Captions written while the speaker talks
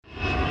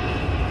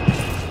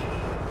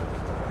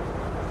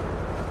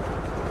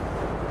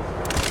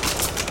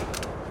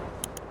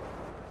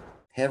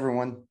Hey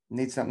everyone,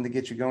 need something to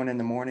get you going in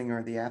the morning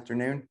or the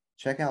afternoon?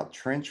 Check out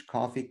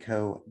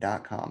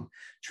trenchcoffeeco.com.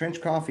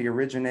 Trench Coffee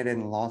originated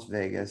in Las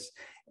Vegas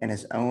and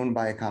is owned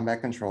by a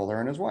combat controller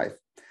and his wife.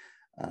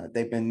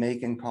 They've been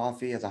making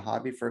coffee as a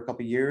hobby for a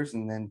couple of years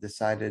and then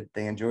decided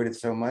they enjoyed it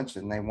so much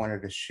and they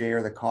wanted to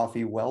share the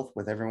coffee wealth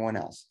with everyone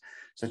else.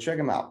 So check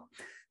them out.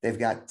 They've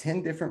got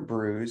 10 different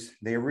brews.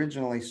 They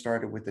originally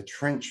started with the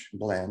Trench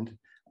blend,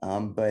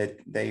 but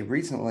they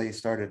recently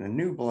started a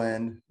new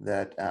blend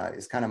that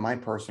is kind of my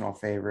personal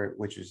favorite,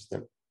 which is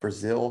the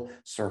Brazil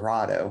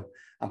Cerrado.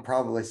 I'm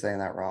probably saying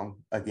that wrong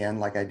again,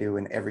 like I do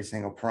in every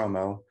single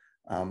promo,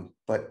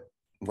 but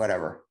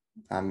whatever.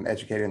 I'm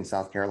educated in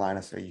South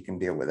Carolina, so you can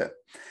deal with it.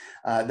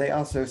 They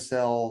also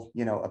sell,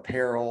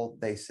 apparel.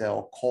 They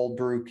sell cold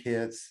brew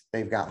kits.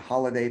 They've got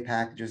holiday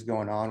packages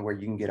going on where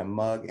you can get a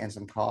mug and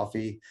some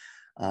coffee.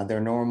 Their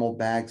normal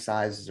bag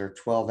sizes are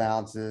 12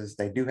 ounces.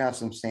 They do have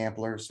some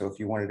samplers. So if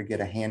you wanted to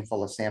get a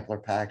handful of sampler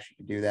packs, you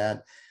could do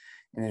that.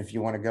 And if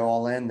you want to go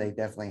all in, they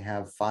definitely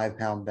have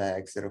 5-pound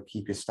bags that'll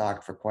keep you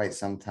stocked for quite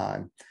some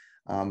time.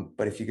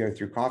 But if you go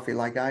through coffee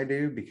like I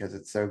do, because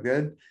it's so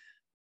good,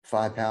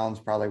 5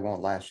 pounds probably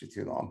won't last you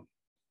too long.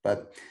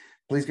 But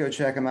please go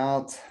check them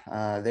out.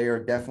 They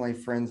are definitely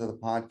friends of the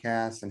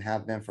podcast and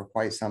have been for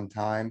quite some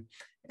time.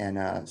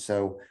 And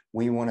so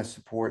we want to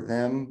support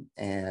them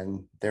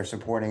and they're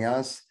supporting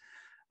us.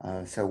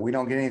 So we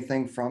don't get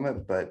anything from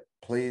it, but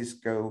please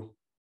go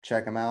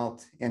check them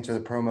out. Enter the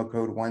promo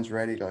code One's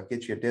Ready to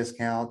get you a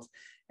discount.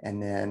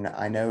 And then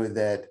I know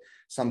that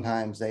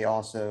sometimes they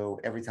also,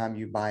 every time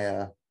you buy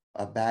a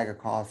bag of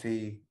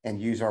coffee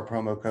and use our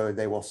promo code,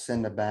 they will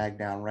send a bag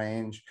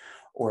downrange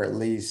or at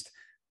least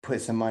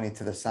put some money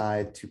to the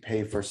side to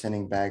pay for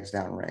sending bags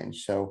downrange.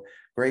 So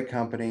great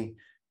company,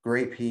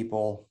 great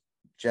people.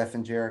 Jeff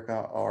and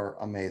Jerica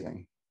are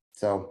amazing.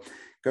 So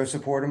go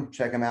support them.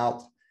 Check them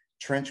out.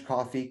 Trench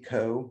Coffee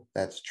Co.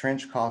 That's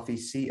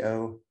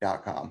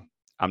trenchcoffeeco.com.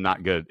 I'm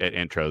not good at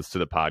intros to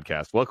the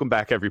podcast. Welcome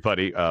back,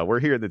 everybody.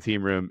 We're here in the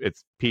team room.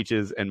 It's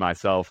Peaches and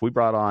myself. We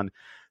brought on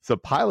some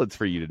pilots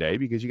for you today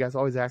because you guys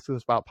always ask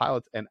us about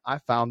pilots, and I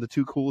found the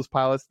two coolest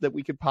pilots that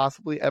we could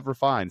possibly ever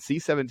find.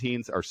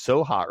 C-17s are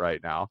so hot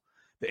right now.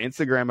 The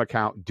Instagram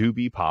account do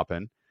be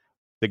popping.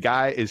 The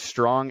guy is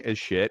strong as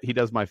shit. He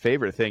does my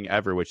favorite thing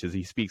ever, which is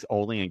he speaks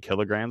only in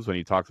kilograms when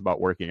he talks about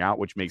working out,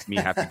 which makes me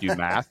have to do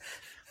math.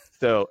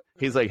 So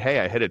he's like, hey,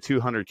 I hit a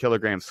 200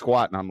 kilogram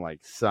squat. And I'm like,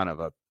 son of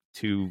a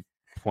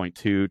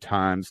 2.2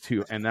 times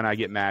 2. And then I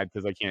get mad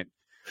because I can't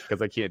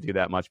do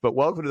that much. But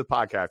welcome to the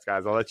podcast,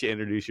 guys. I'll let you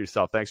introduce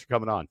yourself. Thanks for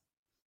coming on.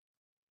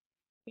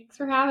 Thanks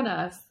for having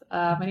us.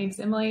 My name's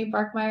Emily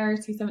Barkemeyer,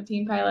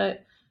 C-17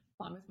 pilot,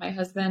 along with my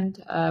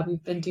husband.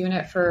 We've been doing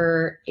it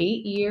for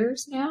 8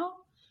 years now.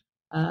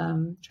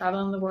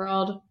 Traveling the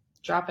world,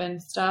 dropping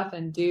stuff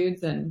and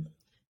dudes and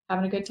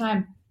having a good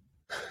time.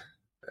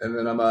 And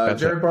then I'm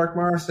Jared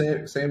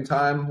Barkemeyer, same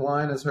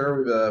timeline as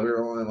her. We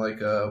were only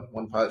like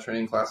one pilot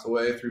training class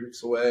away, 3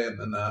 weeks away, and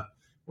then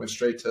went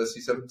straight to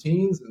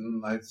C-17s,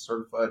 and I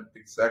certified the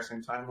exact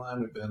same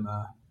timeline. We've been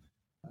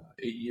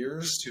 8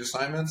 years, 2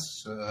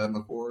 assignments,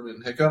 McCord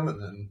and Hickam,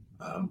 and then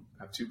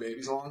have 2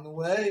 babies along the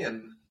way,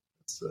 and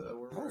it's,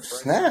 we're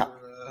snap.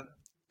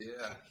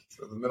 Yeah,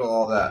 so in the middle of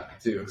all that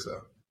too.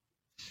 So.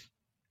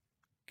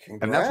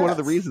 Congrats. And that's one of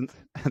the reasons.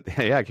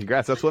 Yeah,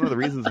 congrats. That's one of the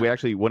reasons we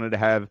actually wanted to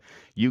have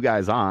you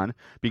guys on,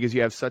 because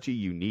you have such a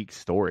unique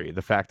story.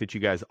 The fact that you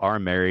guys are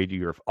married,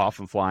 you're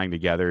often flying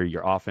together,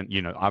 you're often,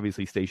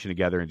 obviously stationed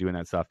together and doing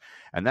that stuff.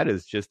 And that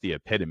is just the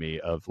epitome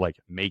of like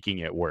making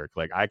it work.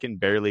 Like I can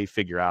barely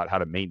figure out how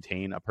to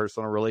maintain a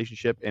personal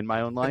relationship in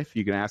my own life.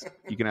 You can ask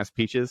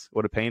Peaches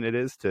what a pain it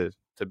is to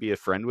be a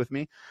friend with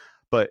me.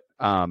 But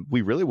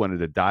we really wanted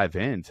to dive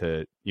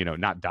into,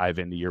 not dive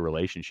into your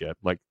relationship.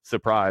 Like,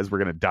 surprise, we're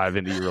going to dive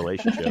into your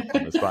relationship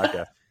on this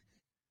podcast.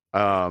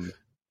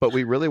 But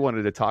we really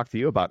wanted to talk to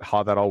you about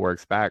how that all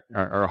works back,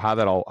 or how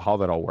that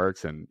all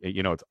works. And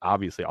it's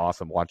obviously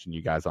awesome watching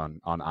you guys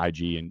on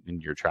IG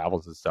and your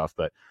travels and stuff.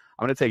 But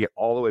I'm going to take it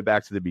all the way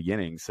back to the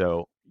beginning.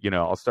 So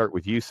I'll start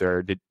with you,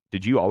 sir. Did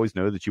you always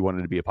know that you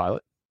wanted to be a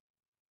pilot?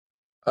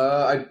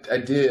 I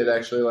did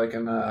actually, like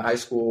in high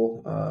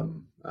school.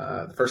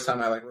 The first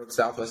time I rode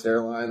Southwest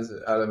Airlines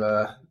out of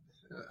a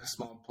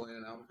small plane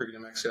in Albuquerque, New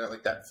Mexico,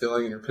 like that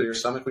feeling in your pit of your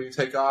stomach when you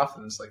take off,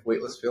 and it's like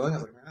weightless feeling. I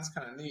was like, man, that's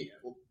kind of neat.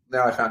 Well,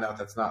 now I found out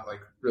that's not like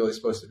really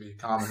supposed to be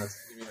common.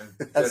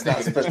 That's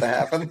not supposed to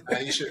happen.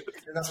 You're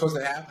not supposed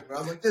to happen. But I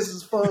was like, this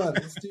is fun.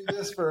 Let's do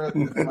this for.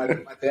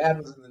 My dad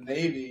was in the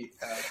Navy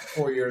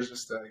for 4 years.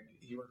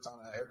 He worked on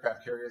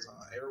aircraft carriers on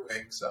an air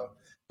wing, so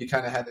he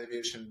kind of had the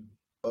aviation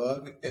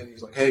bug, and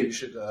he's like, hey, you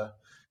should.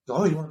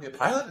 Oh, you want to be a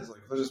pilot? He's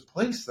like, there's this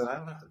place that I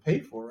don't have to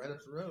pay for right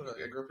up the road.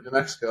 I grew up in New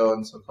Mexico,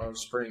 and so Colorado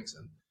Springs,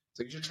 and he's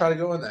like, you should try to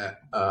go in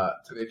that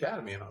to the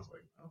academy. And I was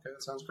like, okay,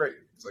 that sounds great.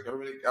 He's like,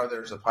 everybody out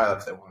there is a pilot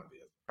if they want to be.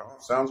 Oh,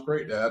 sounds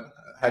great, Dad.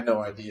 I had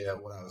no idea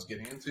what I was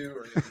getting into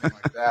or anything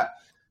like that.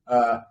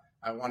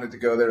 I wanted to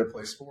go there to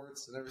play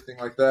sports and everything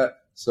like that.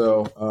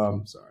 So,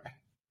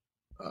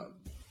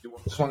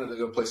 just wanted to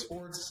go play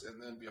sports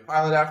and then be a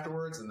pilot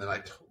afterwards. And then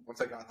once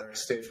I got there, I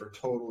stayed for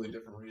totally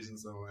different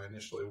reasons than when I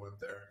initially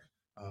went there.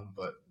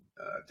 But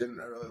didn't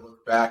really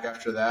look back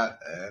after that,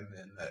 and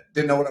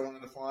didn't know what I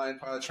wanted to fly in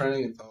pilot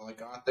training until I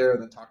got there,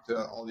 and then talked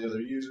to all the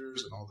other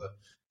users and all the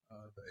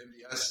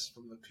MDS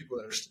from the people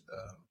that are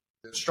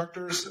the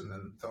instructors, and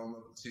then fell in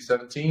love with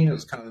C-17. It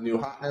was kind of the new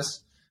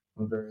hotness.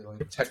 I'm a very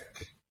like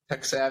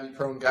tech savvy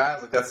prone guy. I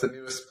was like, that's the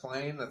newest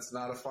plane that's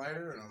not a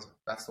fighter, and I was like,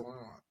 that's the one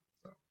I want.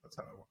 So that's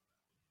how I went.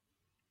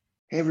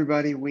 Hey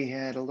everybody, we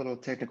had a little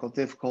technical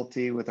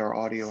difficulty with our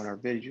audio and our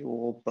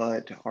visual,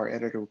 but our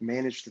editor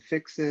managed to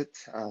fix it,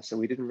 so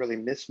we didn't really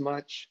miss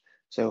much.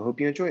 So hope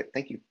you enjoy it.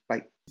 Thank you.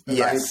 Bye.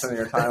 Yes. 90% of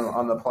your time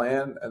on the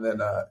plan, and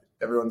then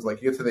everyone's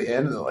like, you get to the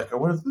end, and they're like, oh,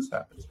 what if this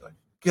happens? You're like,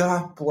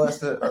 God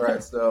bless it. All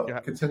right, so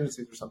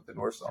contingencies or something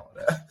we're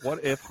solid at.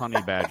 What if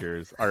honey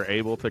badgers are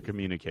able to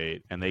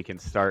communicate and they can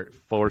start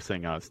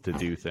forcing us to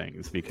do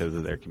things because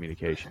of their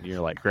communication?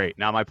 You're like, great,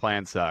 now my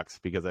plan sucks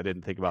because I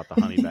didn't think about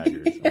the honey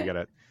badgers. We got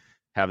to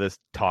have this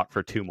talk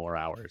for 2 more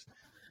hours.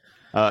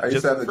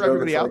 Just for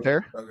everybody out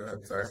there. Oh, go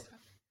ahead. Sorry.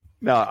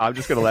 No, I'm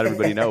just going to let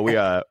everybody know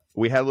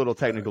we had a little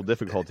technical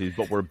difficulties,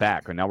 but we're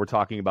back. And now we're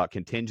talking about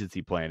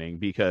contingency planning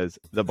because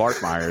the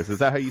Barkemeyers, is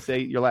that how you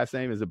say your last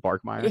name? Is it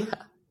Barkemeyer? Yeah.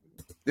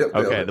 Yep,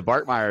 okay, the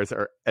Barkemeyers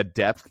are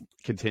adept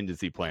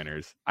contingency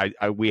planners.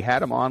 We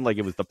had them on like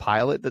it was the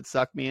pilot that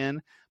sucked me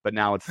in, but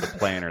now it's the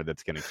planner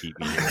that's going to keep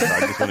me here. So I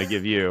just want to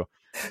give you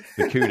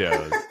the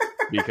kudos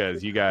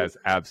because you guys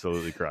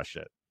absolutely crushed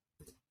it.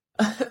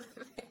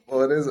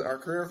 Well, it is. Our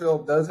career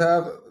field does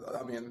have,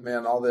 I mean,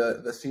 man, all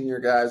the senior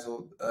guys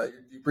will,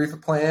 you brief a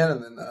plan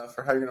and then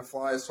for how you're going to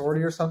fly a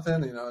sortie or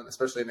something, you know, and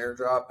especially an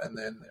airdrop. And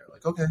then they're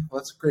like, okay, well,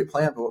 that's a great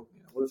plan, but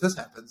you know, what if this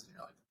happens? And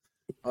you're like,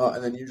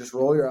 and then you just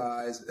roll your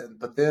eyes.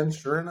 But then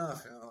sure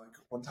enough, you know, like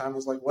one time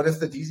was like, what if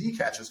the DZ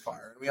catches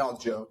fire? And we all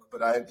joke,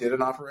 but I did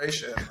an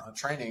operation,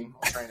 training,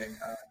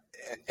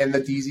 and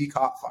the DZ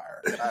caught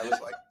fire. And I was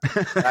like,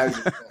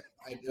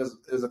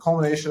 it was a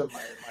culmination of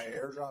my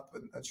airdrop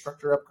and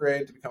instructor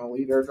upgrade to become a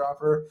lead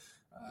airdropper,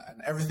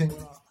 and everything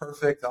went off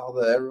perfect.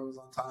 Everyone was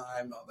on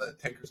time. All the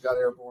tankers got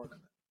airborne,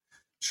 and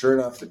sure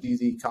enough, the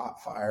DZ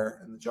caught fire,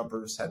 and the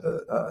jumpers had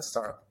to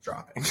start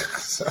dropping.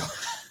 So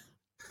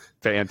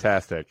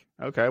fantastic.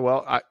 Okay,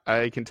 well,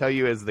 I can tell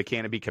you as the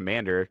canopy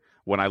commander,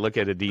 when I look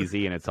at a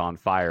DZ and it's on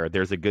fire,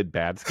 there's a good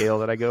bad scale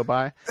that I go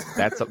by.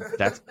 That's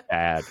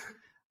bad.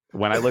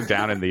 When I look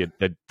down and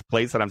the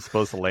place that I'm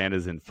supposed to land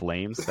is in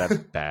flames, that's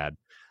bad.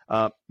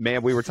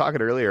 Man, we were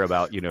talking earlier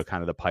about, you know,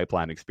 kind of the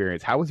pipeline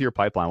experience. How was your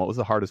pipeline? What was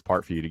the hardest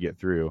part for you to get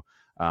through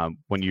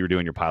when you were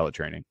doing your pilot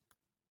training?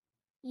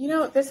 You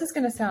know, this is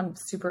going to sound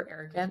super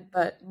arrogant,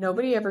 but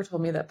nobody ever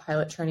told me that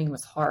pilot training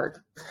was hard.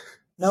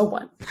 No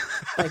one.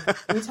 Like,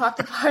 we talk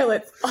to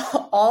pilots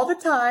all the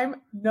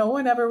time. No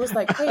one ever was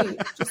like, hey,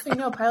 just so you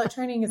know, pilot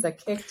training is a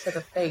kick to the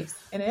face.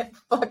 And it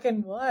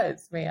fucking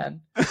was,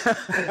 man.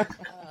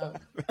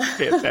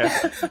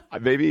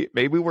 Maybe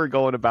we're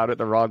going about it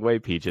the wrong way,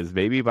 Peaches.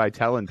 Maybe by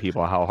telling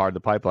people how hard the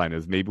pipeline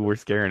is, maybe we're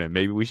scaring them.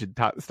 Maybe we should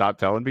stop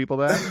telling people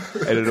that.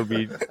 And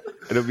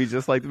it'll be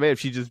just like, man, if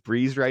she just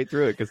breezed right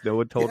through it because no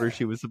one told her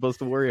she was supposed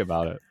to worry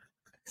about it.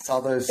 It's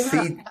all those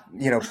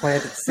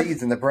planted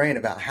seeds in the brain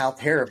about how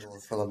terrible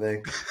it's going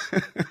to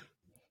be.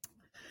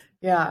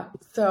 Yeah.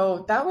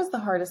 So that was the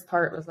hardest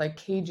part, was like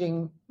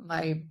caging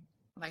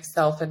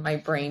myself and my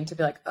brain to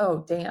be like,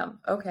 oh, damn.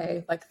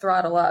 Okay. Like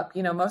throttle up.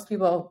 You know, most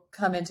people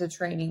come into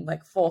training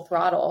like full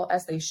throttle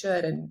as they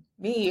should. And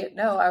me,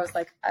 no, I was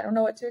like, I don't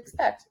know what to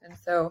expect. And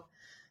so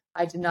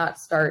I did not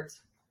start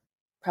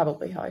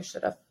probably how I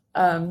should have.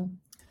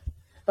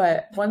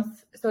 But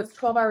so it's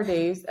 12-hour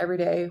days every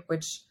day,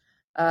 which,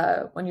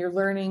 when you're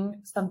learning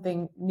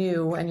something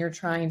new and you're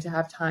trying to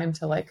have time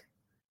to like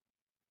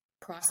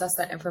process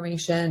that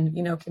information,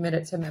 you know, commit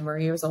it to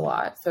memory, it was a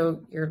lot.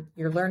 So you're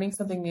learning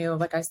something new.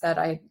 Like I said,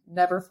 I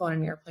never flown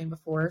an airplane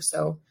before.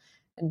 So,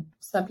 and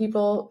some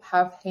people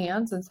have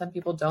hands and some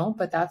people don't,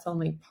 but that's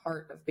only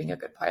part of being a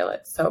good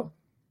pilot. So,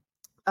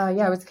 it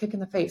was a kick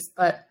in the face,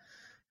 but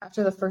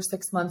after the first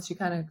 6 months, you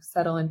kind of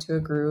settle into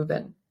a groove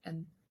and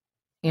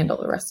handle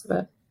the rest of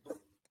it.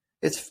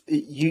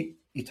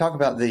 You talk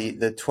about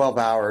the 12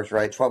 hours,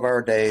 right?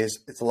 12-hour days.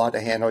 It's a lot to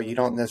handle. You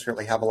don't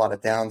necessarily have a lot of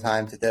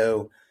downtime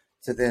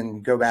to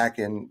then go back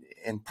and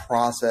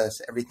process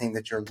everything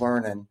that you're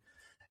learning.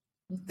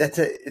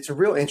 It's a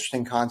real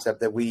interesting concept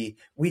that we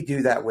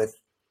do that with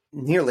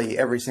nearly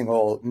every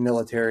single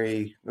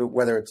military,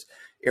 whether it's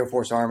Air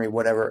Force, Army,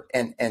 whatever,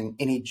 and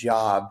any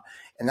job.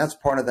 And that's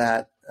part of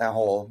that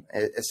whole,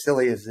 as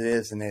silly as it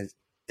is and as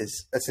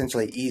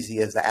essentially easy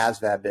as the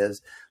ASVAB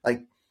is,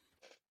 like,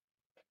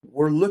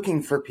 we're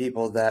looking for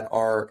people that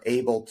are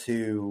able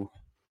to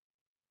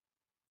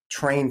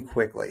train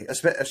quickly,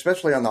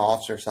 especially on the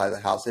officer side of the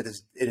house. It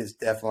is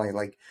definitely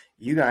like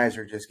you guys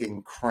are just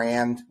getting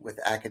crammed with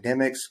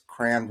academics,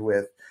 crammed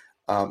with,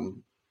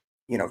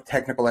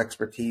 technical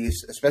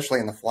expertise, especially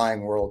in the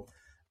flying world.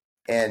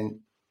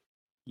 And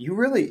you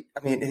really,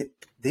 I mean,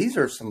 these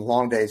are some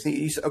long days.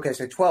 Okay,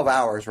 so 12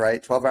 hours,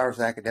 right? 12 hours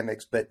of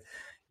academics, but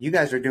you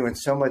guys are doing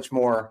so much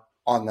more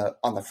on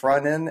the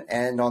front end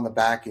and on the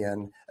back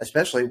end,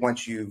 especially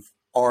once you've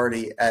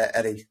already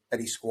at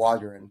a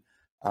squadron.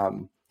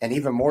 And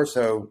even more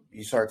so,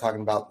 you start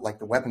talking about like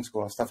the weapon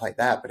school and stuff like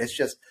that. But it's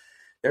just,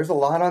 there's a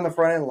lot on the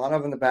front end, a lot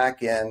of in the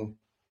back end,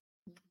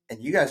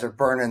 and you guys are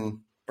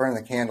burning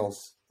the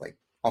candles like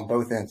on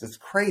both ends. It's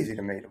crazy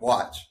to me to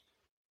watch.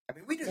 I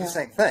mean, we do the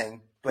same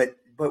thing, but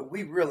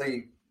we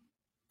really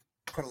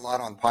put a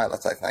lot on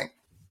pilots, I think.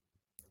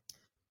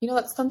 You know,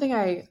 that's something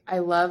I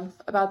love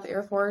about the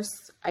Air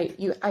Force. I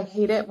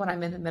hate it when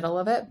I'm in the middle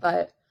of it,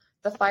 but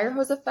the fire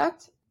hose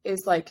effect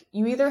is like,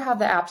 you either have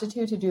the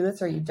aptitude to do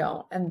this or you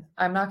don't. And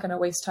I'm not going to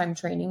waste time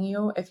training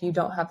you if you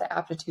don't have the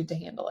aptitude to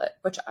handle it,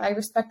 which I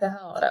respect the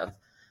hell out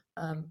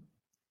of.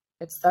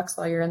 It sucks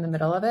while you're in the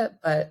middle of it,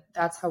 but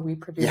that's how we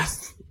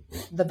produce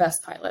the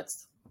best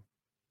pilots.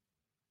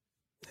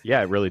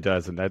 Yeah, it really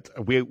does. And that's,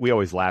 we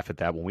always laugh at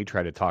that when we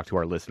try to talk to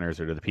our listeners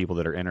or to the people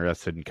that are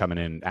interested in coming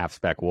in aft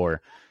spec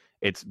war.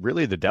 It's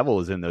really, the devil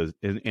is in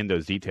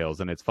those details.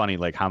 And it's funny,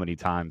 like how many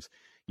times,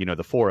 you know,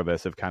 the four of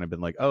us have kind of been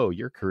like, oh,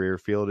 your career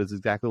field is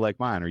exactly like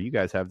mine, or you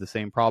guys have the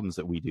same problems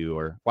that we do,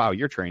 or wow,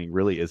 your training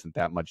really isn't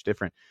that much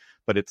different.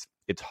 But it's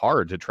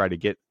hard to try to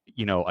get,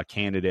 you know, a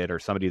candidate or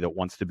somebody that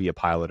wants to be a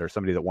pilot or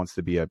somebody that wants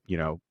to be a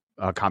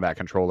combat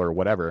controller or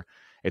whatever.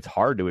 It's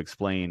hard to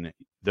explain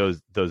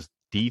those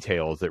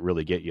details that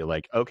really get you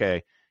like,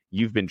 okay,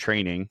 you've been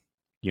training,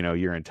 you know,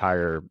 your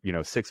entire,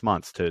 6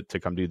 months to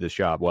come do this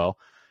job. Well,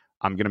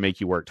 I'm going to make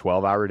you work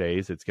 12-hour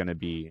days. It's going to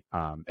be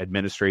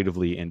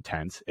administratively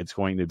intense. It's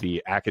going to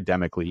be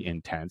academically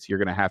intense. You're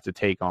going to have to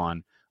take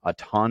on a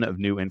ton of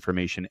new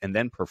information and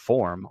then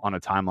perform on a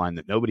timeline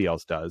that nobody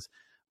else does.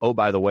 Oh,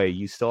 by the way,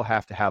 you still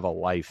have to have a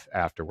life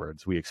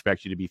afterwards. We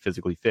expect you to be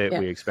physically fit. Yeah.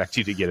 We expect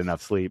you to get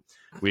enough sleep.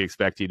 We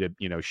expect you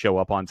to, show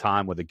up on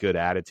time with a good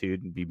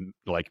attitude and be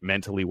like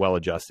mentally well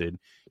adjusted.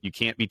 You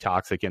can't be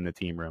toxic in the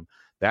team room.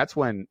 That's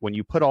when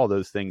you put all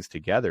those things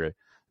together,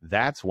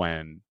 that's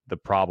when the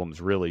problems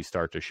really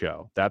start to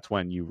show. That's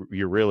when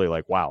you're really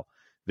like, wow,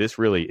 this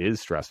really is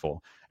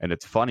stressful. And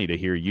it's funny to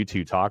hear you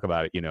two talk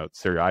about it.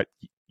 Sir,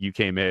 you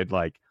came in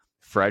like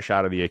fresh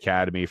out of the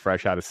academy,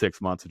 fresh out of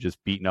 6 months of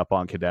just beating up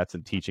on cadets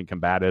and teaching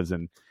combatives,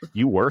 and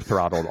you were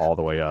throttled all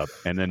the way up.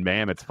 And then,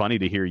 ma'am, it's funny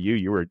to hear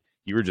you were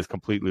just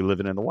completely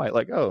living in the white,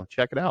 like, oh,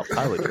 check it out,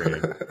 pilot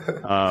training.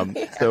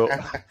 So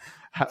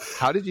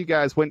how did you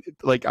guys,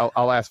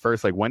 I'll ask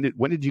first, like, when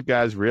did you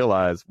guys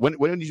realize, when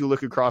did you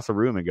look across the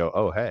room and go,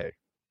 oh, hey,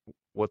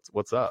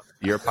 what's up?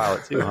 You're a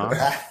pilot too,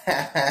 huh?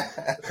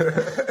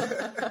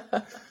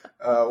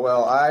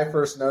 Well, I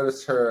first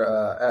noticed her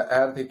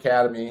at the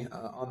academy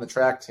on the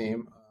track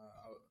team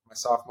my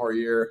sophomore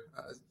year.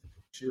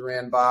 She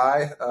ran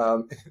by.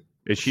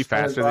 Is she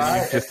faster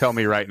than you? Just tell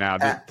me right now.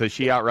 Does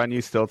she outrun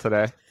you still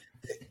today?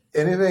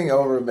 Anything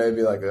over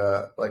maybe like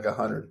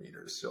 100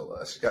 meters,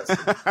 she got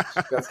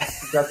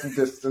some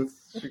distance.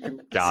 She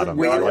can got him.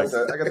 I got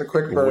the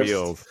quick burst.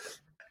 Wheels.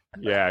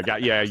 Yeah.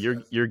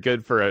 You're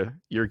good for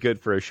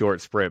a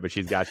short sprint, but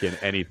she's got you in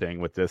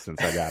anything with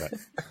distance. I got it.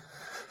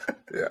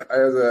 Yeah,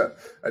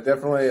 I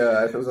definitely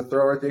it was a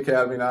thrower at the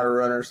academy, not a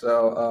runner.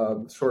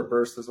 So short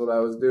burst is what I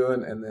was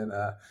doing, and then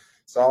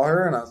saw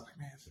her, and I was like,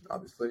 man, she's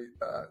obviously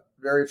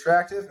very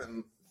attractive,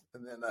 and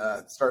then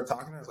started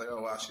talking to her. I was like,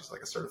 oh wow, she's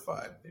like a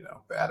certified,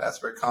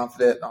 badass, very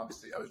confident. And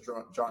obviously, I was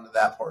drawn to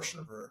that portion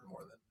of her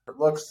more than her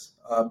looks,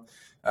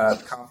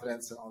 the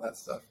confidence, and all that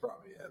stuff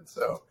brought me in.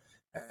 So.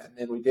 And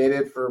then we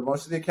dated for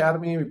most of the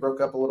academy. We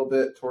broke up a little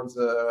bit towards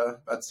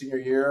about senior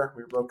year.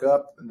 We broke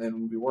up, and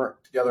then we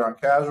weren't together on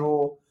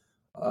casual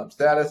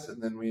status.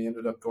 And then we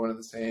ended up going to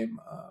the same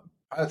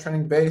pilot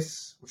training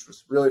base, which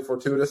was really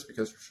fortuitous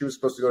because she was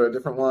supposed to go to a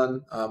different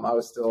one. I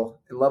was still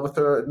in love with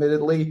her,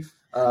 admittedly,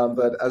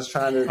 but I was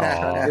trying to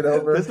get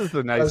over. This is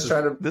the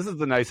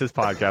nicest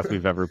podcast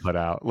we've ever put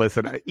out.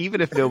 Listen, even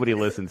if nobody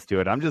listens to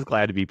it, I'm just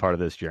glad to be part of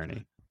this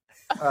journey.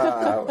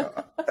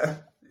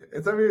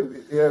 It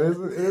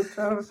is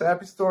kind of a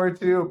sappy story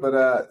too,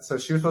 but so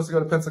she was supposed to go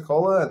to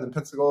Pensacola and then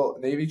Pensacola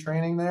Navy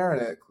training there, and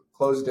it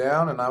closed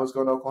down, and I was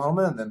going to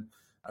Oklahoma, and then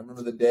I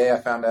remember the day I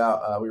found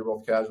out we were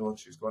both casual and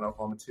she was going to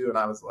Oklahoma too, and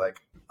I was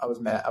like, I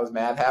was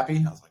mad happy.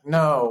 I was like,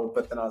 no,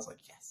 but then I was like,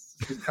 yes,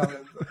 she's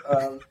coming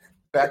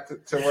back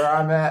to where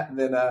I'm at, and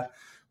then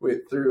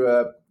through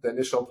the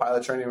initial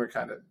pilot training, we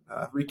kind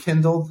of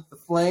rekindled the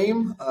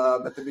flame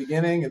at the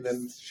beginning, and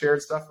then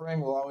shared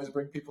suffering will always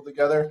bring people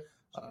together.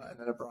 And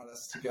then it brought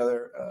us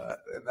together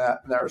in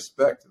that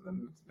respect, and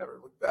then never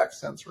looked back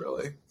since,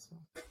 really. So,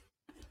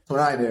 when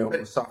I knew, it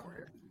was sophomore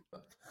year.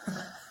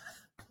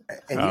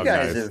 And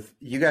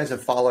you guys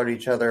have followed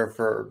each other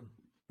for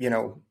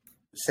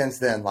since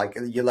then. Like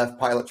you left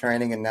pilot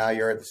training, and now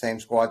you're at the same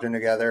squadron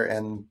together,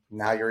 and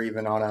now you're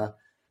even on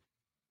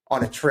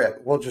a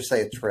trip. We'll just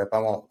say a trip. I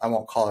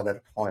won't call it a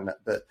deployment,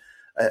 but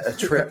a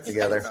trip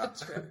together.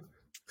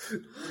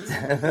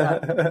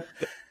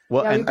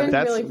 Well, we've been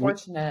really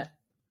fortunate.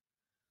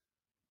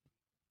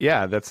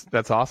 Yeah,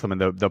 that's awesome.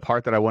 And the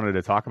part that I wanted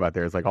to talk about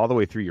there is like all the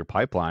way through your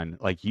pipeline,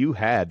 like you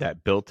had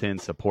that built-in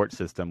support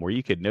system where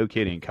you could, no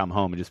kidding, come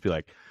home and just be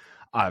like,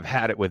 I've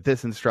had it with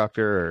this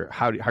instructor, or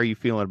how are you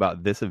feeling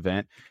about this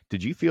event?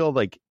 Did you feel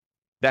like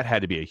that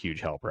had to be a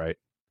huge help, right?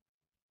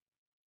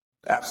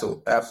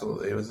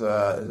 Absolutely. It was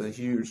a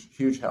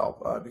huge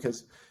help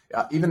because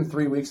even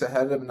 3 weeks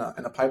ahead of in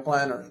a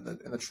pipeline or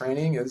in the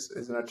training is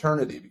an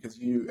eternity because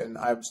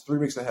I was 3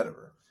 weeks ahead of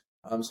her.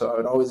 So I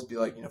would always be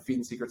like,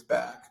 feeding secrets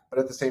back. But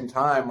at the same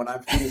time, when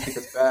I'm feeding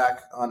secrets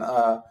back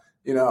on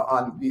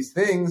these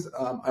things,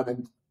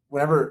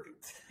 whenever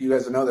you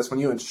guys know this, when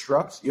you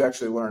instruct, you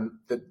actually learn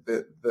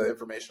the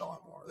information a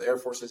lot more. The Air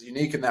Force is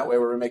unique in that way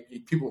where we make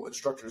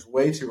instructors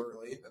way too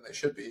early than they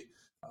should be.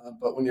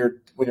 But when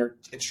you're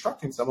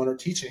instructing someone or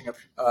teaching,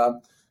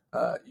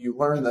 you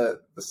learn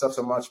the stuff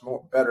so much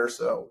more better.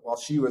 So while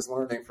she was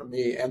learning from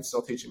me and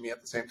still teaching me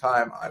at the same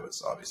time, I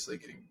was obviously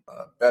getting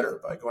better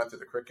by going through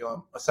the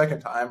curriculum a second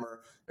time,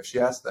 or if she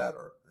asked that.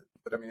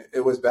 But I mean,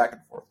 it was back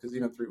and forth because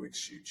even 3 weeks,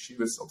 she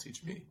was still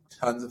teaching me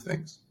tons of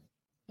things.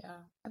 Yeah,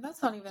 and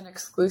that's not even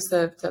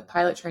exclusive to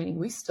pilot training.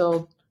 We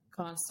still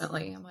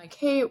constantly, I'm like,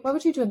 hey, what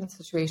would you do in this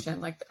situation?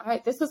 Like,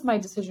 this is my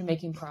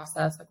decision-making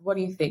process. Like, what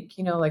do you think?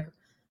 Like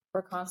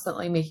we're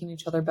constantly making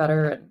each other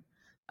better.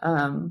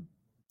 And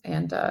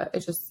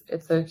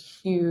it's a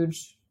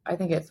huge, I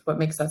think it's what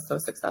makes us so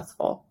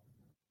successful.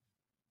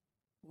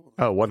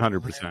 Oh,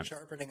 100%.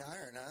 Sharpening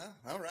iron, huh?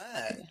 All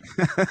right.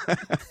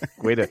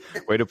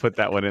 way to put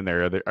that one in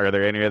there. Are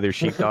there any other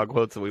sheepdog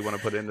quotes that we want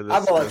to put into this?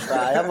 I'm going to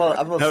try. I'm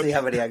going to see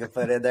how many I can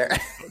put in there.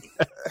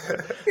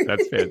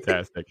 That's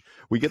fantastic.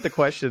 We get the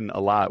question a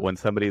lot when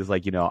somebody's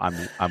like,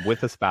 I'm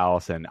with a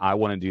spouse and I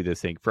want to do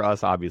this thing. For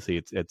us, obviously,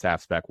 it's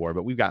AFSPEC war,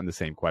 but we've gotten the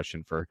same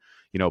question for,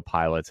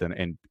 pilots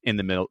and in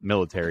the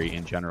military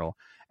in general.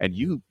 And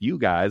you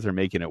guys are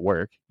making it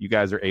work. You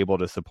guys are able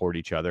to support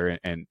each other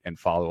and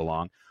follow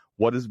along.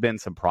 What has been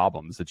some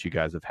problems that you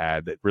guys have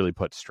had that really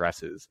put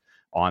stresses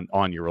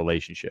on your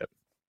relationship?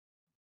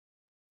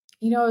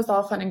 It was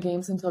all fun and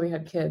games until we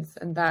had kids.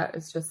 And that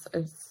is just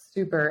a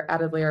super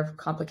added layer of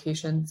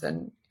complications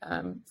and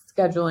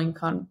scheduling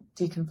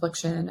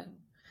deconfliction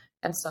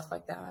and stuff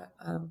like that.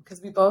 Because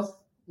we both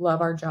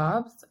love our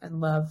jobs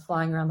and love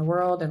flying around the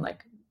world and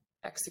like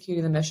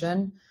executing the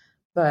mission.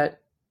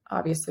 But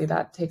obviously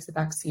that takes a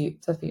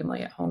backseat to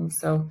family at home.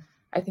 So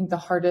I think the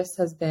hardest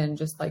has been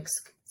just like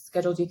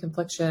schedule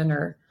deconfliction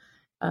or,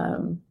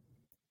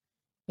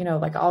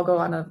 like I'll go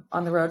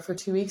on the road for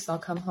 2 weeks. I'll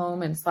come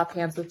home and slap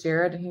hands with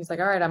Jared and he's like,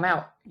 all right, I'm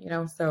out,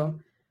 so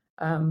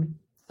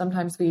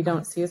sometimes we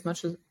don't see as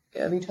much of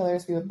each other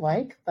as we would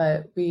like,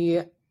 but we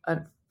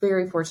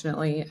very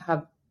fortunately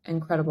have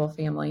incredible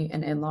family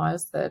and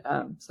in-laws that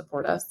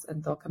support us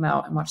and they'll come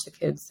out and watch the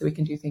kids so we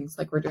can do things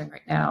like we're doing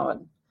right now.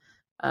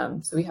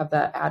 And so we have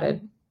that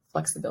added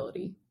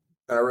flexibility.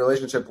 Our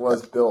relationship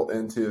was built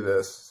into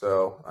this.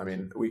 So, I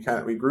mean, we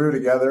grew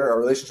together. Our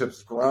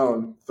relationship's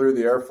grown through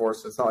the Air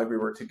Force. It's not like we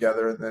were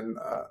together and then,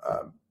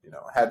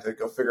 had to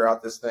go figure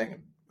out this thing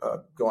and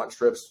go on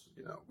trips.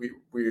 We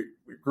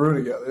grew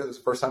together. This is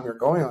the first time we were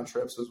going on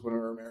trips was when we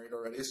were married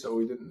already. So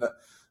we didn't,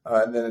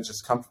 and then it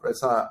just comes,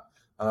 it's not,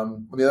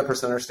 when the other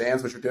person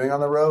understands what you're doing on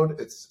the road,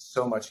 it's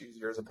so much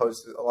easier as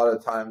opposed to a lot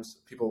of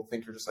times people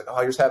think you're just like, oh,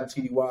 you're just having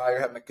TDY,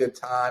 you're having a good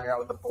time, you're out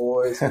with the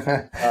boys.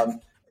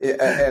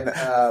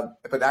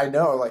 But I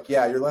know, like,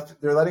 yeah, you're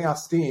letting off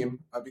steam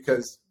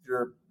because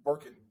you're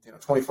working,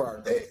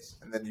 24-hour days,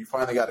 and then you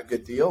finally got a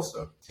good deal.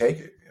 So take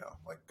it,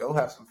 like go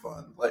have some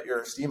fun, let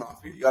your steam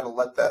off. You got to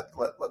let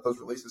those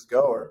releases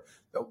go, or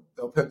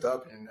they'll pent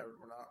up, and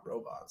we're not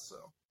robots.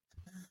 So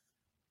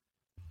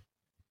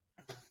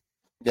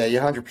yeah, you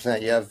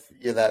 100%. You have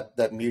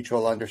that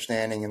mutual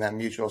understanding and that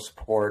mutual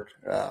support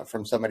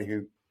from somebody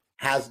who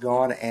has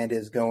gone and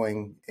is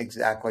going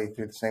exactly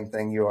through the same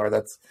thing you are.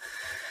 That's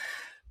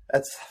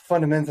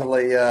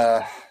fundamentally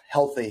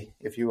healthy,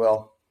 if you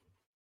will.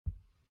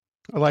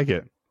 I like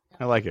it.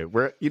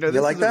 We're, this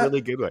like is that? a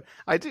really good one.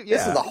 I do. Yeah.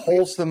 This is a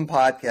wholesome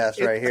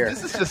podcast right here.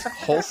 This is just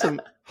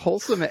wholesome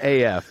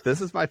AF.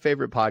 This is my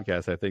favorite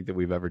podcast I think that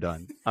we've ever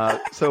done.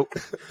 So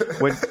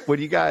when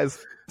you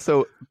guys,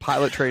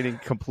 pilot training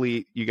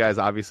complete, you guys,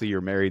 obviously you're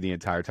married the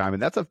entire time.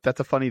 And that's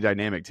a funny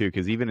dynamic too.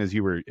 Cause even as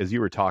you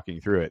were talking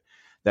through it,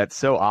 that's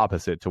so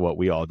opposite to what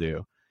we all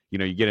do.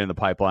 You get in the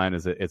pipeline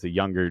as a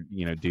younger,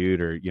 dude,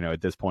 or,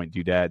 at this point,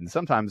 dudette. And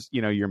sometimes,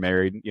 you're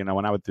married. When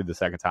I went through the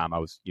second time, I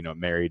was,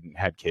 married and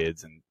had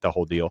kids and the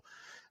whole deal.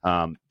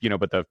 But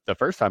the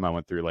first time I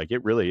went through, like,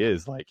 it really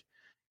is like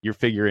you're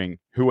figuring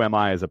who am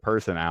I as a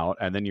person out,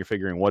 and then you're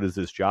figuring what is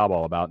this job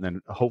all about, and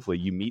then hopefully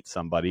you meet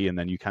somebody, and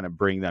then you kind of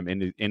bring them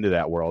into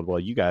that world. Well,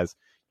 you guys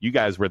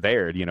were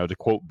there, to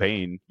quote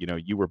Bain,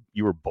 you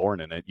were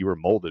born in it, you were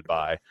molded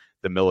by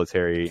the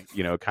military,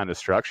 kind of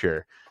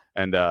structure,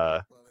 and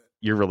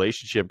your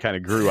relationship kind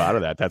of grew out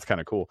of that. That's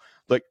kind of cool.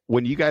 Like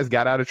when you guys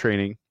got out of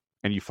training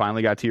and you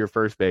finally got to your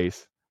first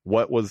base,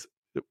 what was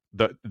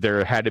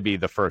there had to be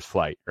the first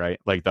flight, right?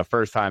 Like the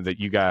first time that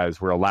you guys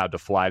were allowed to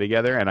fly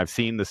together. And I've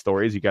seen the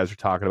stories you guys are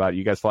talking about.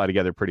 You guys fly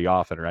together pretty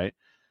often, right?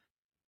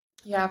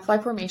 Yeah, fly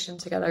formation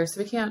together.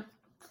 So we can't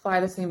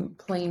fly the same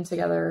plane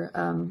together.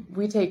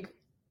 We take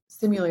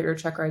simulator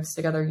check rides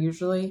together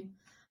usually.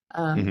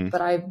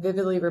 But I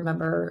vividly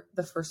remember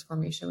the first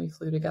formation we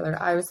flew together.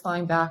 I was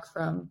flying back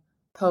from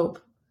Pope,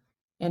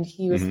 and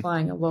he was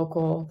flying a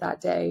local that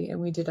day, and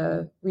we did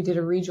a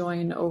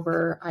rejoin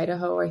over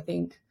Idaho, I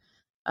think,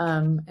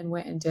 and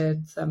went and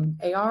did some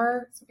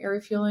AR, some air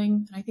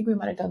refueling, and I think we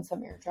might have done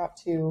some airdrop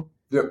too.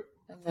 Yep.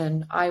 And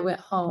then I went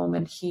home,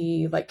 and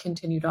he like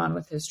continued on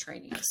with his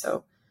training.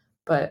 So,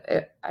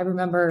 but I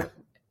remember,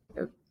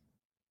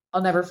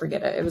 I'll never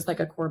forget it. It was like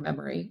a core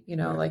memory, you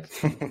know, like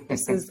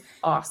this is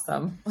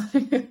awesome.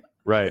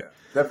 Right. Yeah,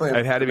 definitely.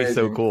 It had to be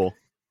so cool.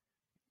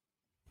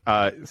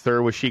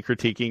 Sir, was she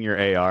critiquing your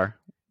AR?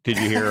 Did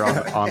you hear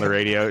her on the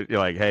radio? You're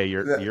like, hey,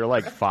 you're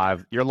like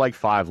five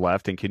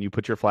left, and can you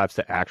put your flaps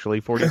to actually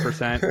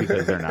 40%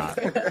 because they're not?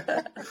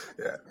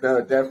 Yeah,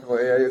 no,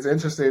 definitely. It's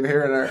interesting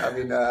hearing her. I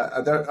mean,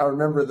 I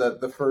remember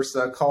the first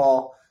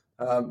call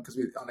because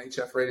we on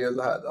HF radios,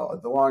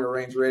 the longer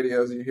range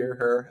radios, you hear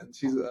her, and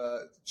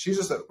she's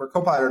just we're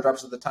co-pilot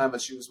drops at the time, but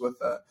she was with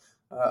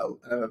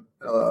an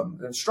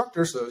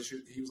instructor, so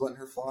he was letting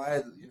her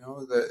fly, you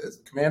know, as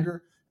a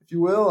commander, if you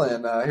will,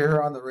 and hear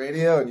her on the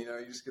radio, and you know,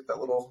 you just get that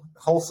little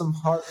wholesome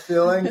heart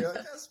feeling. You're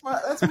like, that's my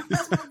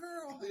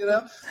girl, you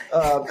know.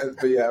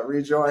 But yeah,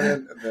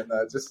 rejoining, and then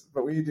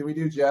but we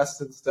do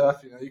jests and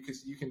stuff. You know, you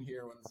can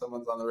hear when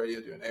someone's on the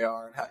radio doing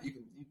AR, and how you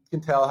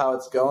can tell how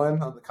it's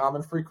going on the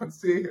common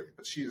frequency.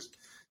 But she was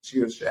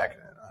jacking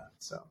it on it.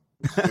 So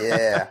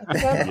Yeah.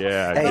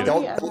 Yeah. Hey,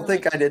 don't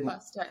think I didn't.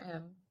 Fussed at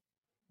him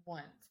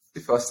once. He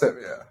fussed at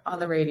me, yeah. On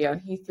the radio,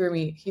 and he flew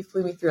me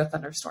through a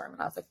thunderstorm,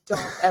 and I was like,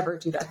 "Don't ever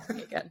do that to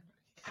me again."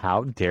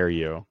 How dare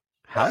you?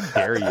 How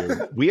dare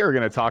you? We are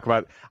going to talk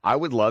about. I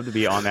would love to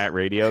be on that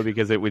radio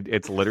because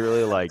it's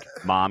literally like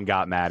mom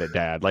got mad at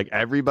dad. Like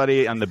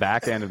everybody on the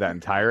back end of that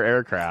entire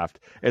aircraft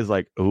is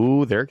like,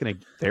 "Ooh, they're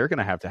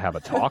gonna have to have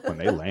a talk when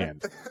they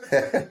land."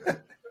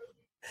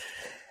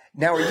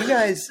 Now, are you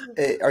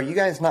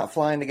guys not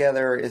flying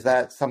together? Is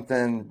that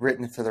something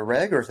written into the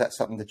reg, or is that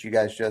something that you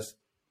guys just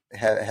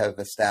have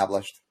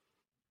established?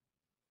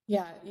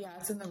 Yeah,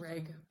 it's in the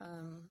rig.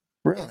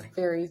 Really?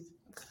 Very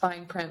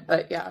fine print,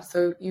 but yeah.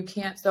 So you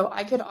can't. So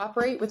I could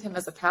operate with him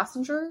as a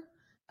passenger,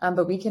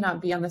 but we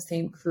cannot be on the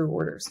same crew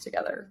orders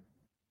together.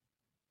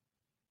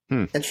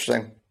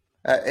 Interesting.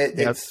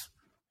 It's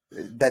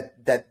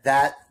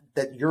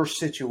that your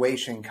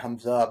situation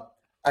comes up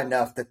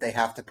enough that they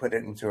have to put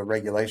it into a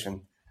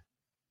regulation.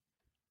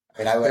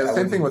 I mean,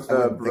 same thing with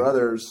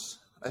brothers.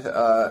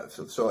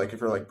 So like if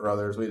you're like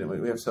brothers, we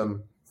have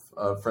some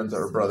friends that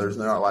are brothers,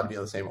 and they're not allowed to be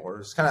on the same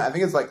orders. Kind of, I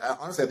think it's like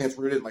honestly, I think it's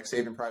rooted in like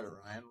Saving Private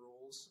Ryan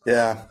rules.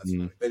 Yeah,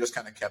 they just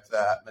kind of kept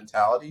that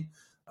mentality.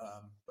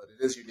 But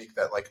it is unique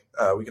that like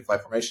we can fly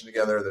formation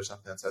together. There's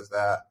something that says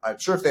that. I'm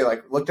sure if they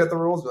like looked at the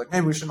rules, be like,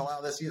 maybe we shouldn't allow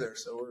this either.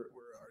 So we're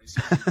already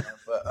seeing that.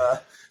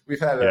 But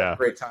we've had a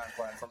great time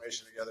flying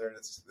formation together, and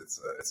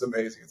it's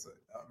amazing.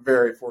 I'm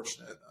very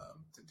fortunate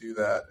to do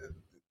that.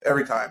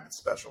 Every time it's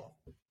special.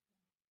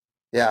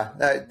 Yeah,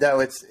 no,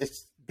 it's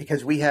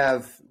because we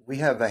have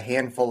a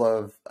handful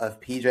of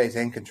PJs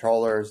and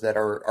controllers that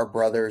are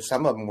brothers.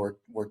 Some of them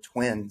were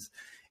twins,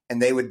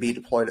 and they would be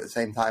deployed at the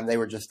same time. They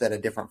were just at a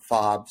different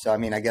fob. So I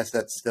mean, I guess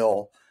that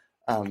still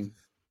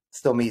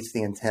meets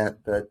the intent,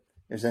 but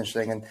it was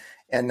interesting.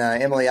 And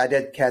Emily, I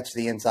did catch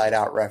the Inside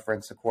Out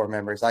reference to core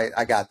members.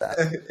 I got that.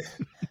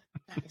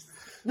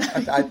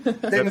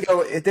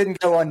 It didn't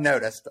go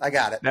unnoticed. I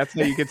got it. That's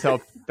how you could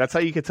tell. That's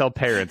how you could tell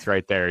parents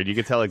right there. You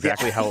could tell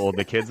exactly how old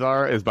the kids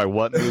are is by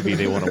what movie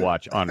they want to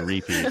watch on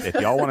repeat. If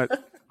y'all want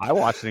to, I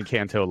watched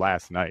Encanto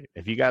last night.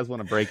 If you guys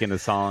want to break into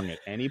song at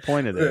any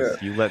point of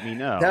this, you let me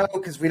know. No,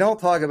 because we don't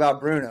talk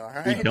about Bruno. All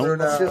right? We don't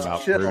talk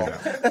about Bruno.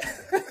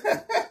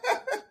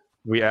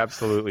 We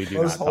absolutely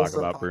do not talk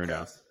about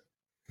Bruno.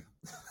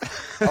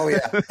 Oh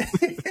yeah,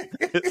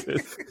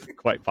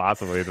 quite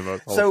possibly the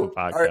most wholesome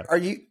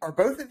podcast. Are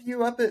both of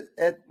you up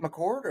at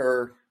McCord,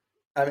 or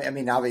I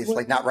mean,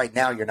 obviously not right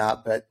now. You're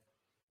not, but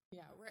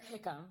yeah, we're at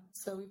Hickam.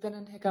 So we've been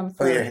in Hickam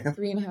for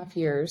 3.5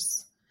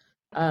 years,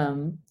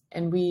 and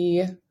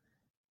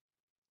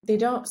they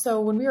don't. So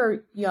when we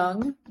were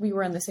young, we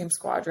were in the same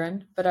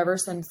squadron, but ever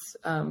since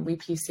we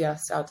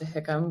PCS'd out to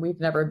Hickam, we've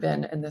never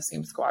been in the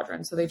same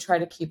squadron. So they try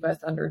to keep us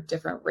under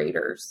different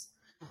raiders.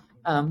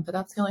 But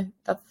that's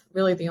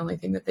really the only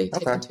thing that they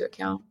take into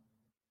account.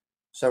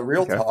 So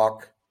real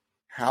talk,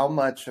 how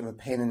much of a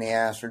pain in the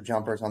ass are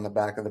jumpers on the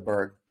back of the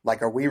bird?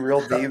 Like, are we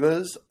real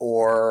divas,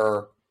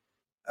 or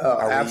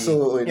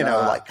absolutely we, you know,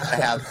 like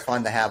have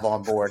fun to have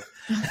on board?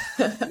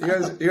 You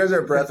guys are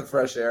a breath of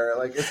fresh air.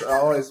 Like, it's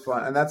always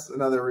fun, and that's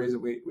another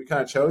reason we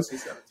kind of chose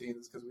C-17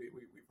 is because we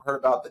heard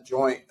about the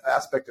joint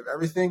aspect of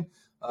everything,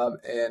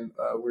 and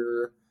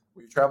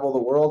we travel the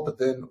world, but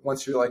then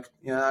once you're like,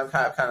 you know, I'm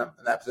kind of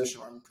in that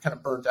position where I'm kind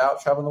of burnt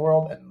out traveling the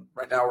world, and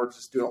right now we're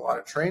just doing a lot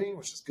of training,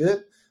 which is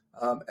good.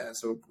 And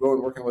so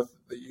going working with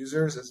the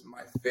users is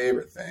my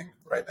favorite thing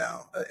right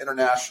now.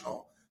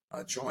 International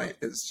joint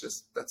is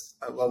just,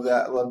 I love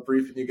that. I love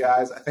briefing you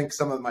guys. I think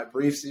some of my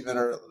briefs even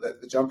are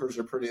that the jumpers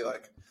are pretty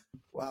like,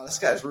 wow, this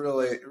guy's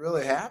really,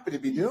 really happy to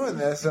be doing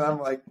this. And I'm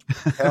like,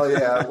 hell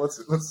yeah,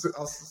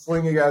 I'll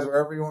sling you guys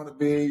wherever you want to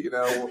be,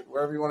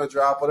 wherever you want to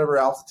drop, whatever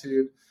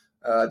altitude.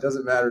 It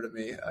doesn't matter to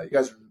me. You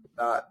guys are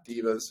not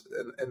divas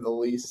in the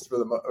least,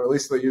 or at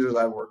least the users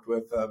I've worked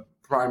with,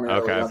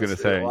 primarily. Okay, I was going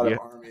to say, a lot of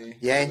Army.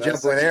 You ain't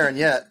jumped with Aaron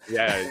yet.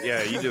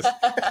 Yeah,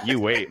 you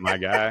wait, my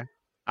guy.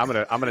 I'm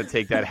gonna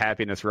take that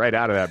happiness right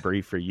out of that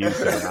brief for you,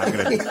 sir.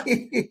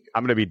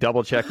 I'm gonna be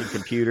double checking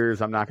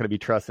computers. I'm not gonna be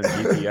trusting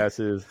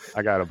GPSs.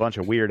 I got a bunch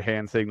of weird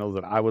hand signals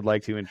that I would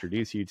like to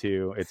introduce you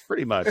to. It's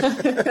pretty much,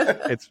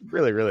 it's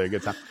really, really a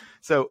good time.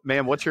 So,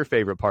 ma'am, what's your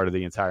favorite part of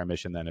the entire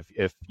mission then?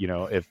 If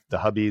the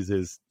hubbies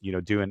is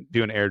doing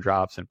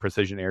airdrops and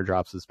precision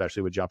airdrops,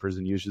 especially with jumpers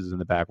and users in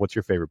the back, what's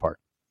your favorite part?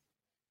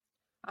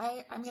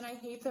 I mean, I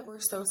hate that we're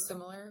so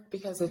similar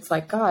because it's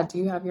like, God, do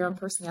you have your own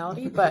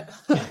personality? But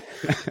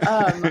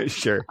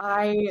sure.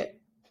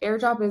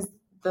 Airdrop is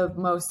the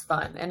most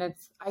fun, and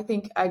I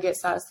think I get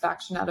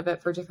satisfaction out of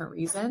it for different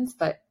reasons,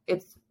 but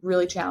it's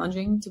really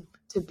challenging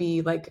to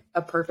be like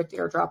a perfect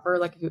airdropper.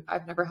 Like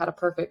I've never had a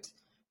perfect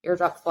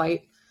airdrop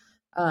flight.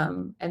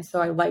 And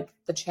so I like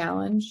the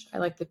challenge. I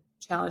like the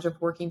challenge of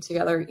working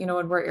together.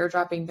 When we're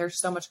airdropping, there's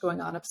so much going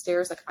on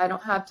upstairs. Like I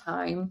don't have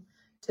time